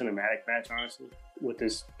expecting a cinematic match, honestly, at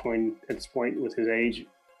this point with his age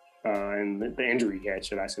and the injury he had.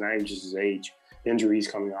 Should I say not even just his age? The injury he's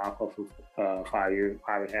coming off of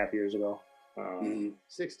 5.5 years ago.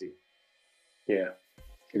 60. Yeah,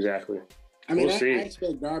 exactly. I mean, I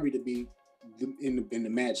expect Darby to be in the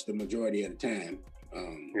match the majority of the time.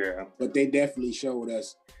 But they definitely showed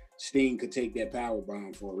us Sting could take that power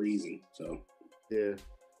bomb for a reason. So yeah,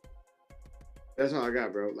 that's all I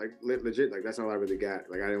got, bro. Like legit, like that's all I really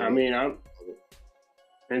got. Like I'm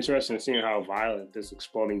interested in seeing how violent this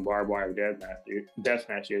exploding barbed wire death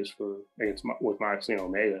match is with Moxley and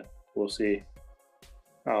Omega. We'll see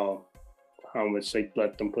how much they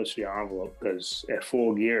let them push the envelope, because at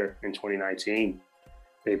Full Gear in 2019,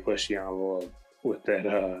 they pushed the envelope with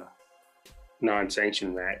that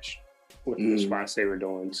non-sanctioned match with the spots they were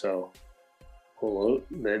doing. So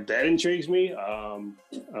that intrigues me.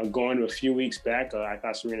 Going to a few weeks back, I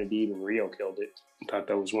thought Serena Deeb and Rio killed it. I thought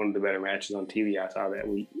that was one of the better matches on TV I saw that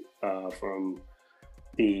week from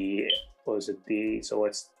the, what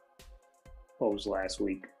was last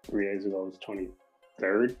week? 3 days ago, it was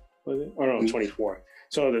 23rd, was it? Oh, no, 24th.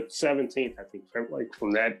 So the 17th, I think, like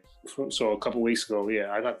so a couple weeks ago,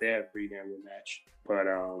 yeah, I thought they had a pretty damn good match. But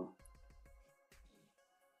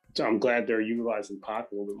so I'm glad they're utilizing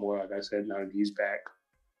Pac a little bit more, like I said, now that he's back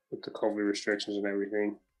with the COVID restrictions and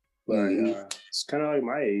everything. But it's kind of like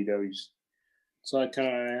my AEW's. So I kind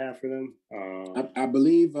of have for them. I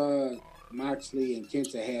believe Moxley and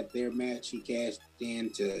Kenta had their match. He cashed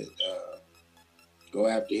in to go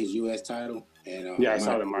after his U.S. title. And yeah, I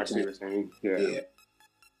saw the Moxley was saying. Yeah.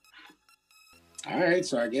 All right,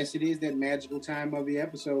 so I guess it is that magical time of the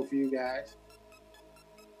episode for you guys.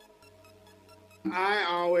 I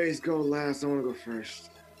always go last. I want to go first.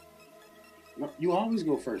 You always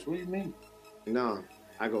go first. What do you mean? No,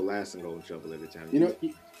 I go last and go in trouble every time. You know,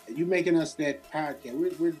 you making us that podcast.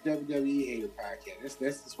 We're WWE hater podcast.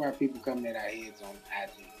 That's why people come at our heads on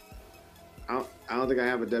IG. I don't think I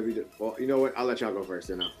have a W. Well, you know what? I'll let y'all go first.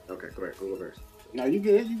 Then. Okay, correct. Go first. No, you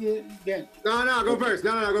good. You good. No, go first.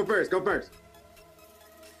 No, go first. Go first.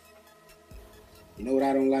 You know what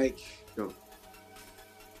I don't like? Go.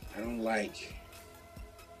 I don't like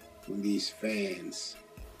when these fans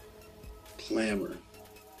clamor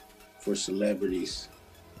for celebrities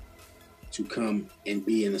to come and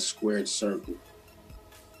be in a squared circle.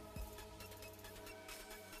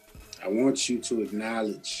 I want you to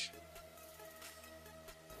acknowledge.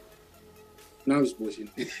 No, I'm just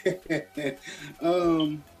bullshitting.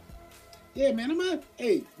 Yeah, man,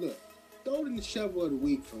 hey, look, Golden the Shovel of the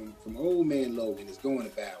Week from Old Man Logan is going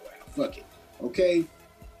to Bow Wow. Fuck it, okay?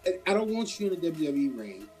 I don't want you in the WWE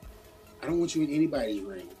ring. I don't want you in anybody's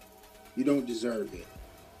ring. You don't deserve it,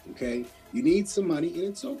 okay? You need some money, and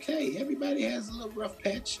it's okay. Everybody has a little rough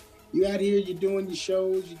patch. You out here, you're doing your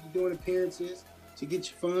shows, you're doing appearances to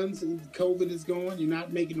get your funds, and COVID is going. You're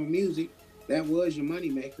not making no music. That was your money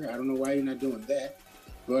maker. I don't know why you're not doing that.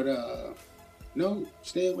 But, no,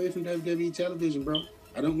 stay away from WWE television, bro.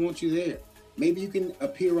 I don't want you there. Maybe you can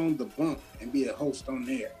appear on The Bump and be a host on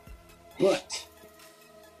there. But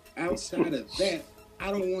outside of that,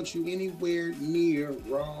 I don't want you anywhere near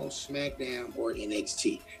Raw, SmackDown, or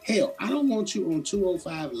NXT. Hell, I don't want you on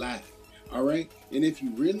 205 Live, all right? And if you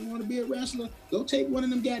really want to be a wrestler, go take one of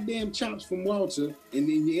them goddamn chops from Walter in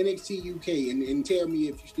the NXT UK and tell me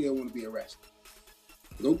if you still want to be a wrestler.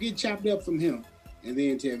 Go get chopped up from him and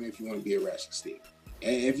then tell me if you want to be a wrestler still.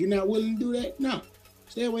 And if you're not willing to do that, no.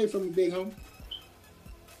 Stay away from me, big homie.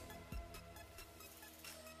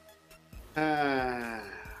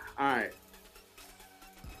 All right.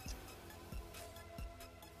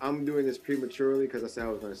 I'm doing this prematurely because I said I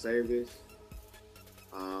was going to save this.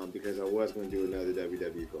 Because I was going to do another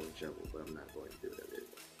WWE Golden Shovel, but I'm not going to do it.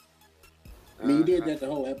 I mean, you did that the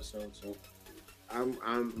whole episode, so.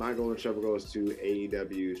 My Golden Shovel goes to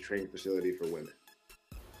AEW's training facility for women.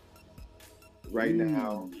 Right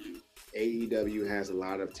now, AEW has a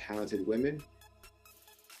lot of talented women,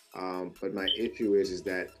 but my issue is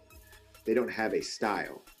that they don't have a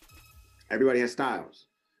style. Everybody has styles.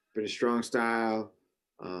 British strong style.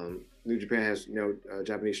 New Japan has,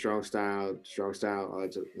 Japanese strong style,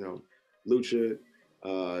 lucha,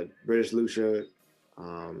 British lucha. You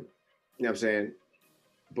know what I'm saying?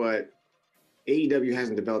 But AEW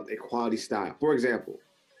hasn't developed a quality style. For example,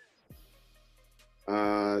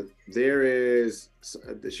 there is,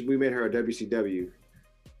 we made her a WCW,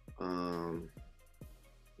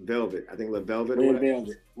 Velvet. I think Red Velvet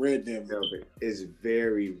is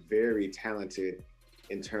very, very talented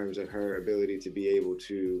in terms of her ability to be able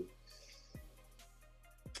to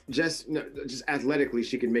just athletically,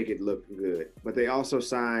 she can make it look good. But they also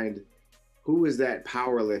signed, who is that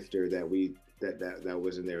power lifter that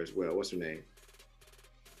was in there as well? What's her name?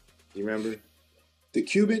 Do you remember? The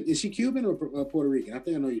Cuban, is she Cuban or Puerto Rican? I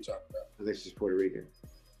think I know who you're talking about. I think she's Puerto Rican.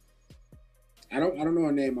 I don't know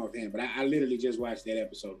her name offhand, but I literally just watched that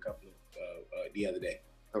episode the other day.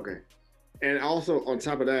 Okay, and also on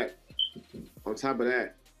top of that,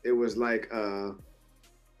 it was like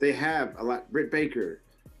they have a lot. Britt Baker,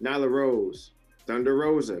 Nyla Rose, Thunder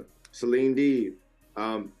Rosa, Celine Deeb,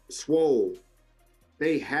 Swole.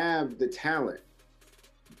 They have the talent.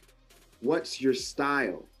 What's your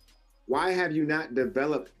style? Why have you not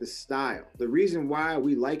developed the style? The reason why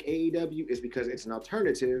we like AEW is because it's an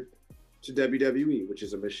alternative to WWE, which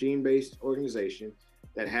is a machine-based organization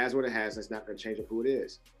that has what it has, and it's not going to change up who it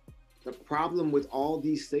is. The problem with all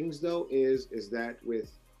these things, though, is that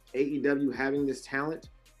with AEW having this talent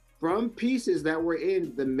from pieces that were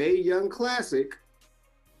in the Mae Young Classic,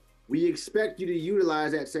 we expect you to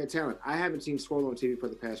utilize that said talent. I haven't seen Swole on TV for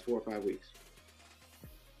the past 4 or 5 weeks.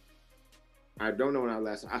 I don't know when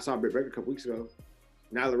I saw Britt Baker a couple weeks ago.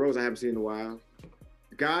 Nyla Rose I haven't seen in a while.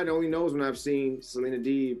 God only knows when I've seen Selena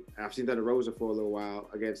Deeb. I've seen Thunder Rosa for a little while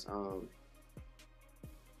against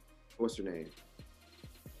what's her name?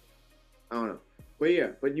 I don't know. But yeah,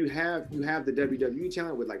 but you have the WWE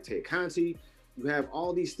talent with like Tay Conti. You have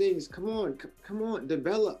all these things. Come on,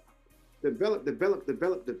 develop. You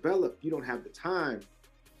don't have the time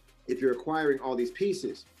if you're acquiring all these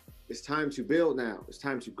pieces. It's time to build now. It's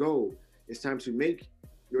time to go. It's time to make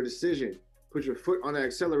your decision. Put your foot on the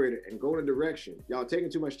accelerator and go in a direction. Y'all taking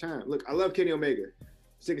too much time. Look, I love Kenny Omega.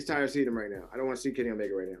 Sick and tired of seeing him right now. I don't want to see Kenny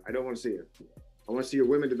Omega right now. I don't want to see him. I want to see your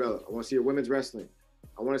women develop. I want to see your women's wrestling.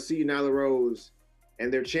 I want to see Nyla Rose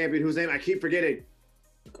and their champion, whose name I keep forgetting.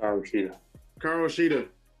 Hikaru Shida.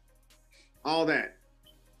 All that.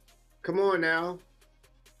 Come on now.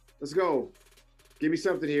 Let's go. Give me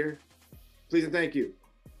something here. Please and thank you.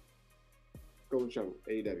 Golden Shovel,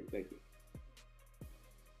 AEW, thank you.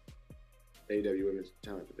 AEW Women's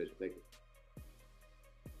Talent Division, thank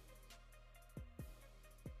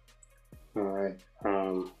you. All right.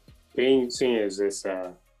 Being seen as this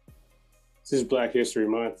is Black History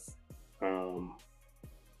Month. I'm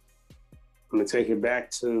gonna take it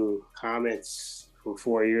back to comments from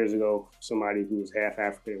 4 years ago. Somebody who was half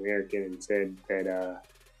African American and said that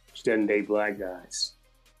she doesn't date black guys.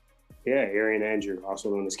 Yeah, Arian Andrew, also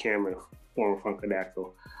known as Cameron, former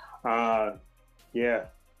Funkadactyl. Yeah,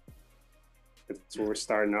 that's what we're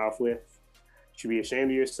starting off with. You should be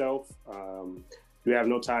ashamed of yourself. You have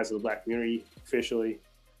no ties to the black community officially.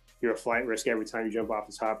 You're a flight risk every time you jump off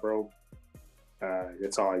the top rope.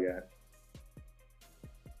 That's all I got.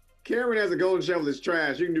 Cameron has a golden shovel that's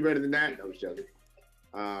trash. You can do better than that. No, Shelby.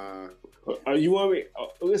 You want me?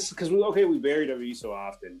 Because we bury WWE so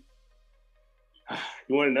often.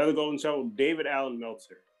 You want another golden shovel? David Allen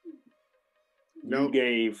Meltzer. Nope.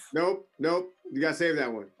 Nope. You gotta save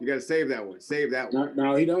that one. Save that one.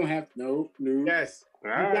 No, he don't have. No. Yes. You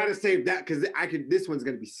gotta save that because this one's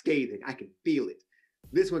gonna be scathing. I can feel it.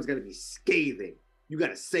 This one's gonna be scathing. You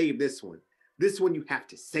gotta save this one. This one you have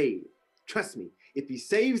to save. Trust me. If he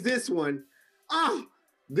saves this one,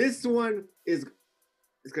 this one it's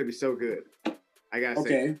gonna be so good. I gotta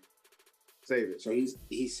save it. So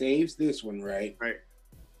he saves this one, right? Right.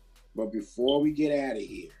 But before we get out of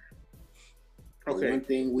here, one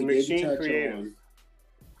thing we didn't touch on.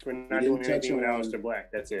 We're not doing anything with Aleister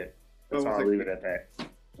Black. That's it. That's all. I'll leave it at that.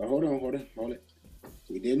 So hold on.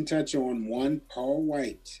 We didn't touch on one Paul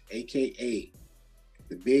White, aka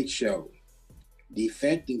the Big Show,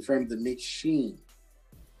 defecting from the Machine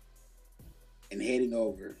and heading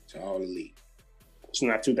over to All Elite. It's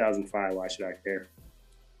not 2005. Why should I care?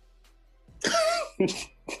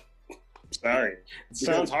 Sorry. It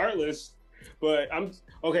sounds heartless, but I'm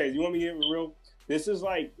okay. You want me to get real? This is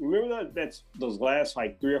like, remember that's those last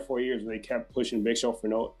like 3 or 4 years where they kept pushing Big Show for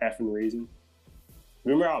no effing reason?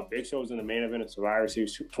 Remember how Big Show was in the main event of Survivor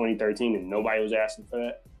Series 2013 and nobody was asking for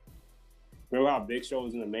that? Remember how Big Show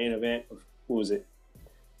was in the main event of, who was it?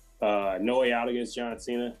 No Way Out against John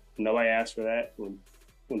Cena. Nobody asked for that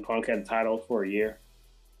when Punk had the title for a year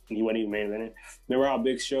and he wasn't even main eventing. Remember how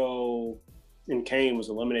Big Show and Kane was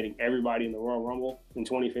eliminating everybody in the Royal Rumble in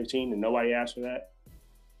 2015 and nobody asked for that?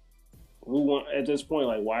 At this point,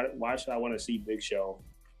 like, why should I want to see Big Show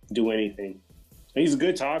do anything? He's a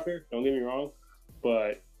good talker, don't get me wrong,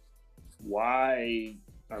 but why?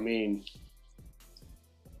 I mean,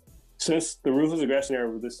 since the Ruthless Aggression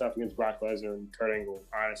era with this stuff against Brock Lesnar and Kurt Angle,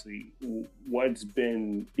 honestly, what's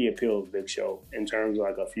been the appeal of Big Show in terms of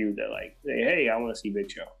like a feud that like, hey, I want to see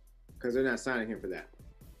Big Show? Because they're not signing him for that.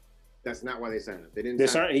 That's not why they signed him. They didn't.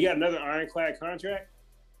 He got another ironclad contract.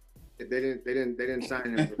 They didn't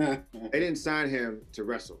sign him. They didn't sign him to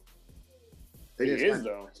wrestle.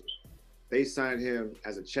 They signed him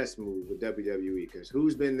as a chess move with WWE because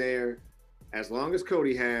who's been there as long as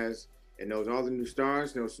Cody has and knows all the new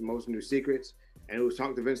stars, knows the most new secrets, and who's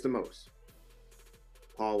talked to Vince the most?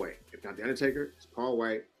 Paul White. If not The Undertaker, it's Paul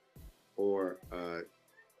White or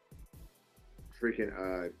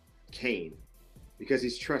Kane because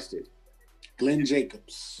he's trusted. Glenn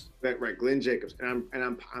Jacobs. Right, Glenn Jacobs. And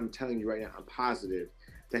I'm telling you right now, I'm positive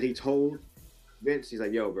that he told Vince, he's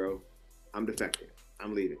like, yo, bro, I'm defecting.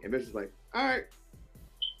 I'm leaving. And Vince was like, all right.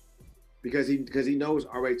 Because he knows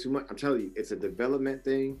already too much. I'm telling you, it's a development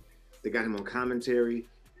thing. They got him on commentary.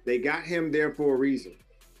 They got him there for a reason.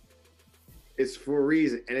 It's for a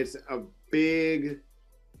reason, and it's a big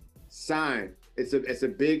sign. It's a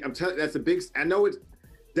big. I'm telling. That's a big. I know it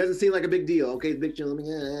doesn't seem like a big deal. Okay, big show.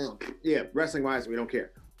 Yeah, wrestling wise, we don't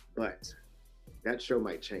care, but that show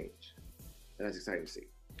might change, and that's exciting to see.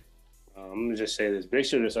 I'm gonna just say this: Big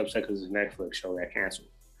Show just upset because his Netflix show got canceled.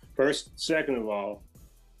 Second of all,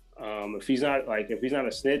 if he's not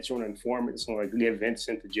a snitch or an informant, so like get Vince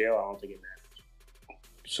sent to jail, I don't think it matters.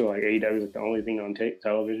 So like AEW is like the only thing on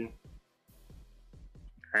television.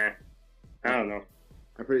 I don't know.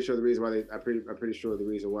 I'm pretty sure the reason why I'm pretty sure the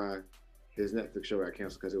reason why his Netflix show got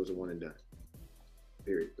canceled because it was a one and done.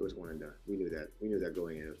 Period. It was one and done. We knew that. We knew that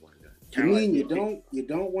going in. It was one and done. You mean you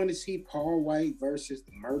don't want to see Paul White versus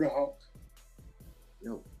the Murder Hawk?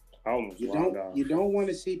 No. You don't want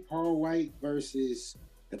to see Paul White versus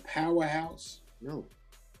the Powerhouse? No.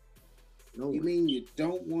 You mean you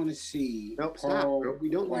don't want to see Paul stop, bro. We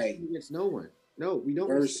don't want to see against no one. No, we don't.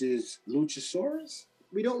 Versus Luchasaurus?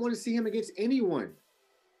 We don't want to see him against anyone.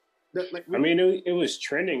 It was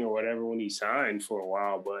trending or whatever when he signed for a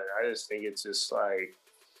while, but I just think it's just like,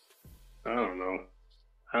 I don't know.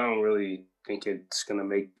 I don't really think it's going to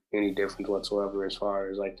make any difference whatsoever as far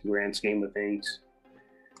as like the grand scheme of things.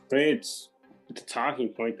 I mean, it's a talking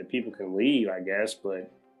point that people can leave, I guess,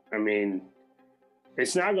 but I mean,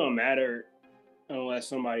 it's not going to matter unless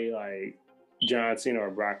somebody like John Cena or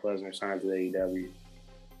Brock Lesnar signs with AEW.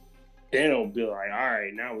 Then it'll be like, all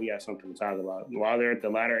right, now we got something to talk about. While they're at the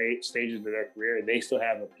latter 8 stages of their career, they still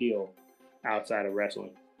have appeal outside of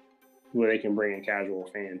wrestling where they can bring in casual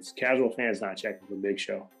fans. Casual fans not checking for Big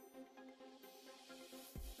Show.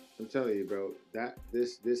 I'm telling you, bro, that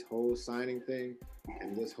this whole signing thing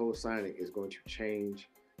and this whole signing is going to change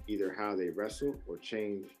either how they wrestle or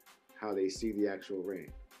change how they see the actual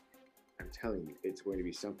ring. I'm telling you, it's going to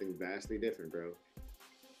be something vastly different, bro.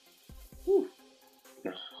 Whew.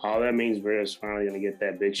 All that means we're just finally going to get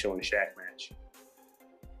that Big Show and Shaq match.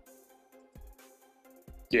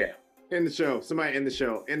 Yeah. End the show. Somebody end the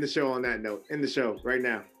show. End the show on that note. End the show right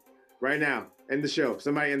now. Right now. End the show.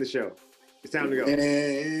 Somebody end the show. It's time to go.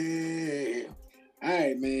 Hey. All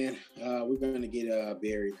right, man. We're going to get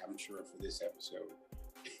buried, I'm sure, for this episode.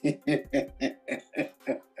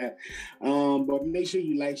 But make sure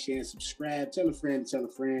you like, share, and subscribe. Tell a friend.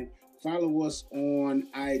 Follow us on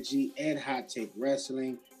IG at Hot Take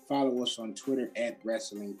Wrestling. Follow us on Twitter at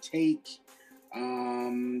Wrestling Take. We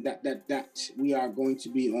are going to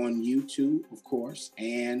be on YouTube, of course,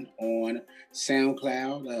 and on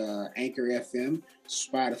SoundCloud, Anchor FM,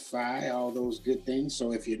 Spotify, all those good things.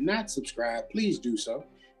 So if you're not subscribed, please do so.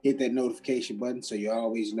 Hit that notification button so you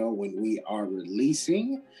always know when we are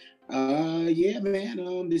releasing. Yeah,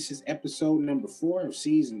 man. This is episode number 4 of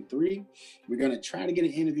season 3. We're gonna try to get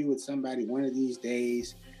an interview with somebody one of these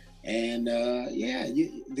days, and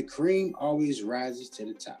the cream always rises to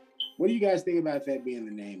the top. What do you guys think about that being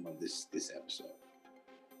the name of this episode?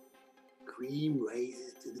 Cream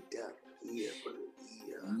rises to the top. Yeah, brother.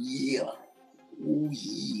 Yeah. Oh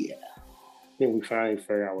yeah. I think we finally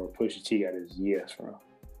figured out where Pusha T got his yes from.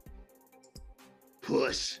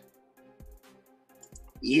 Push.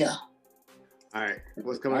 Yeah. All right.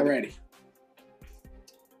 What's coming up? Alrighty.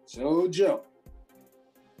 So, Joe.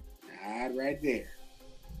 Not right there.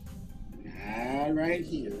 Not right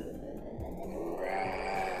here.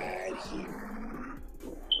 Right here.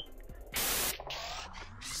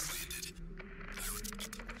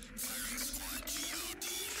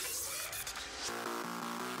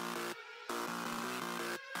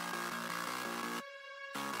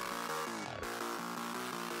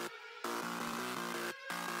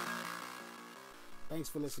 Thanks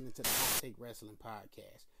for listening to the Hot Take Wrestling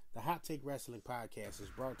Podcast. The Hot Take Wrestling Podcast is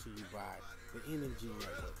brought to you by the NMG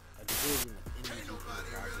Network, a division of NMG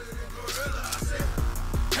Enterprises.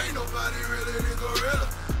 Ain't nobody really than Gorilla.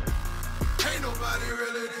 Ain't nobody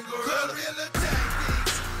really than Gorilla. Gorilla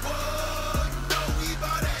tactics. Whoa, you know we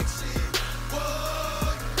bout action.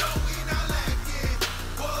 Whoa, you know we not lacking.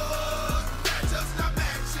 Whoa, matchups not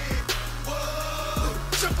matching. Whoa,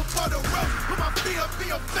 triple for the rope. Put my feet up in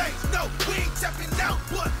your face. No, we ain't tapping out.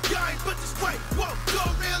 What? Y'all ain't put this way.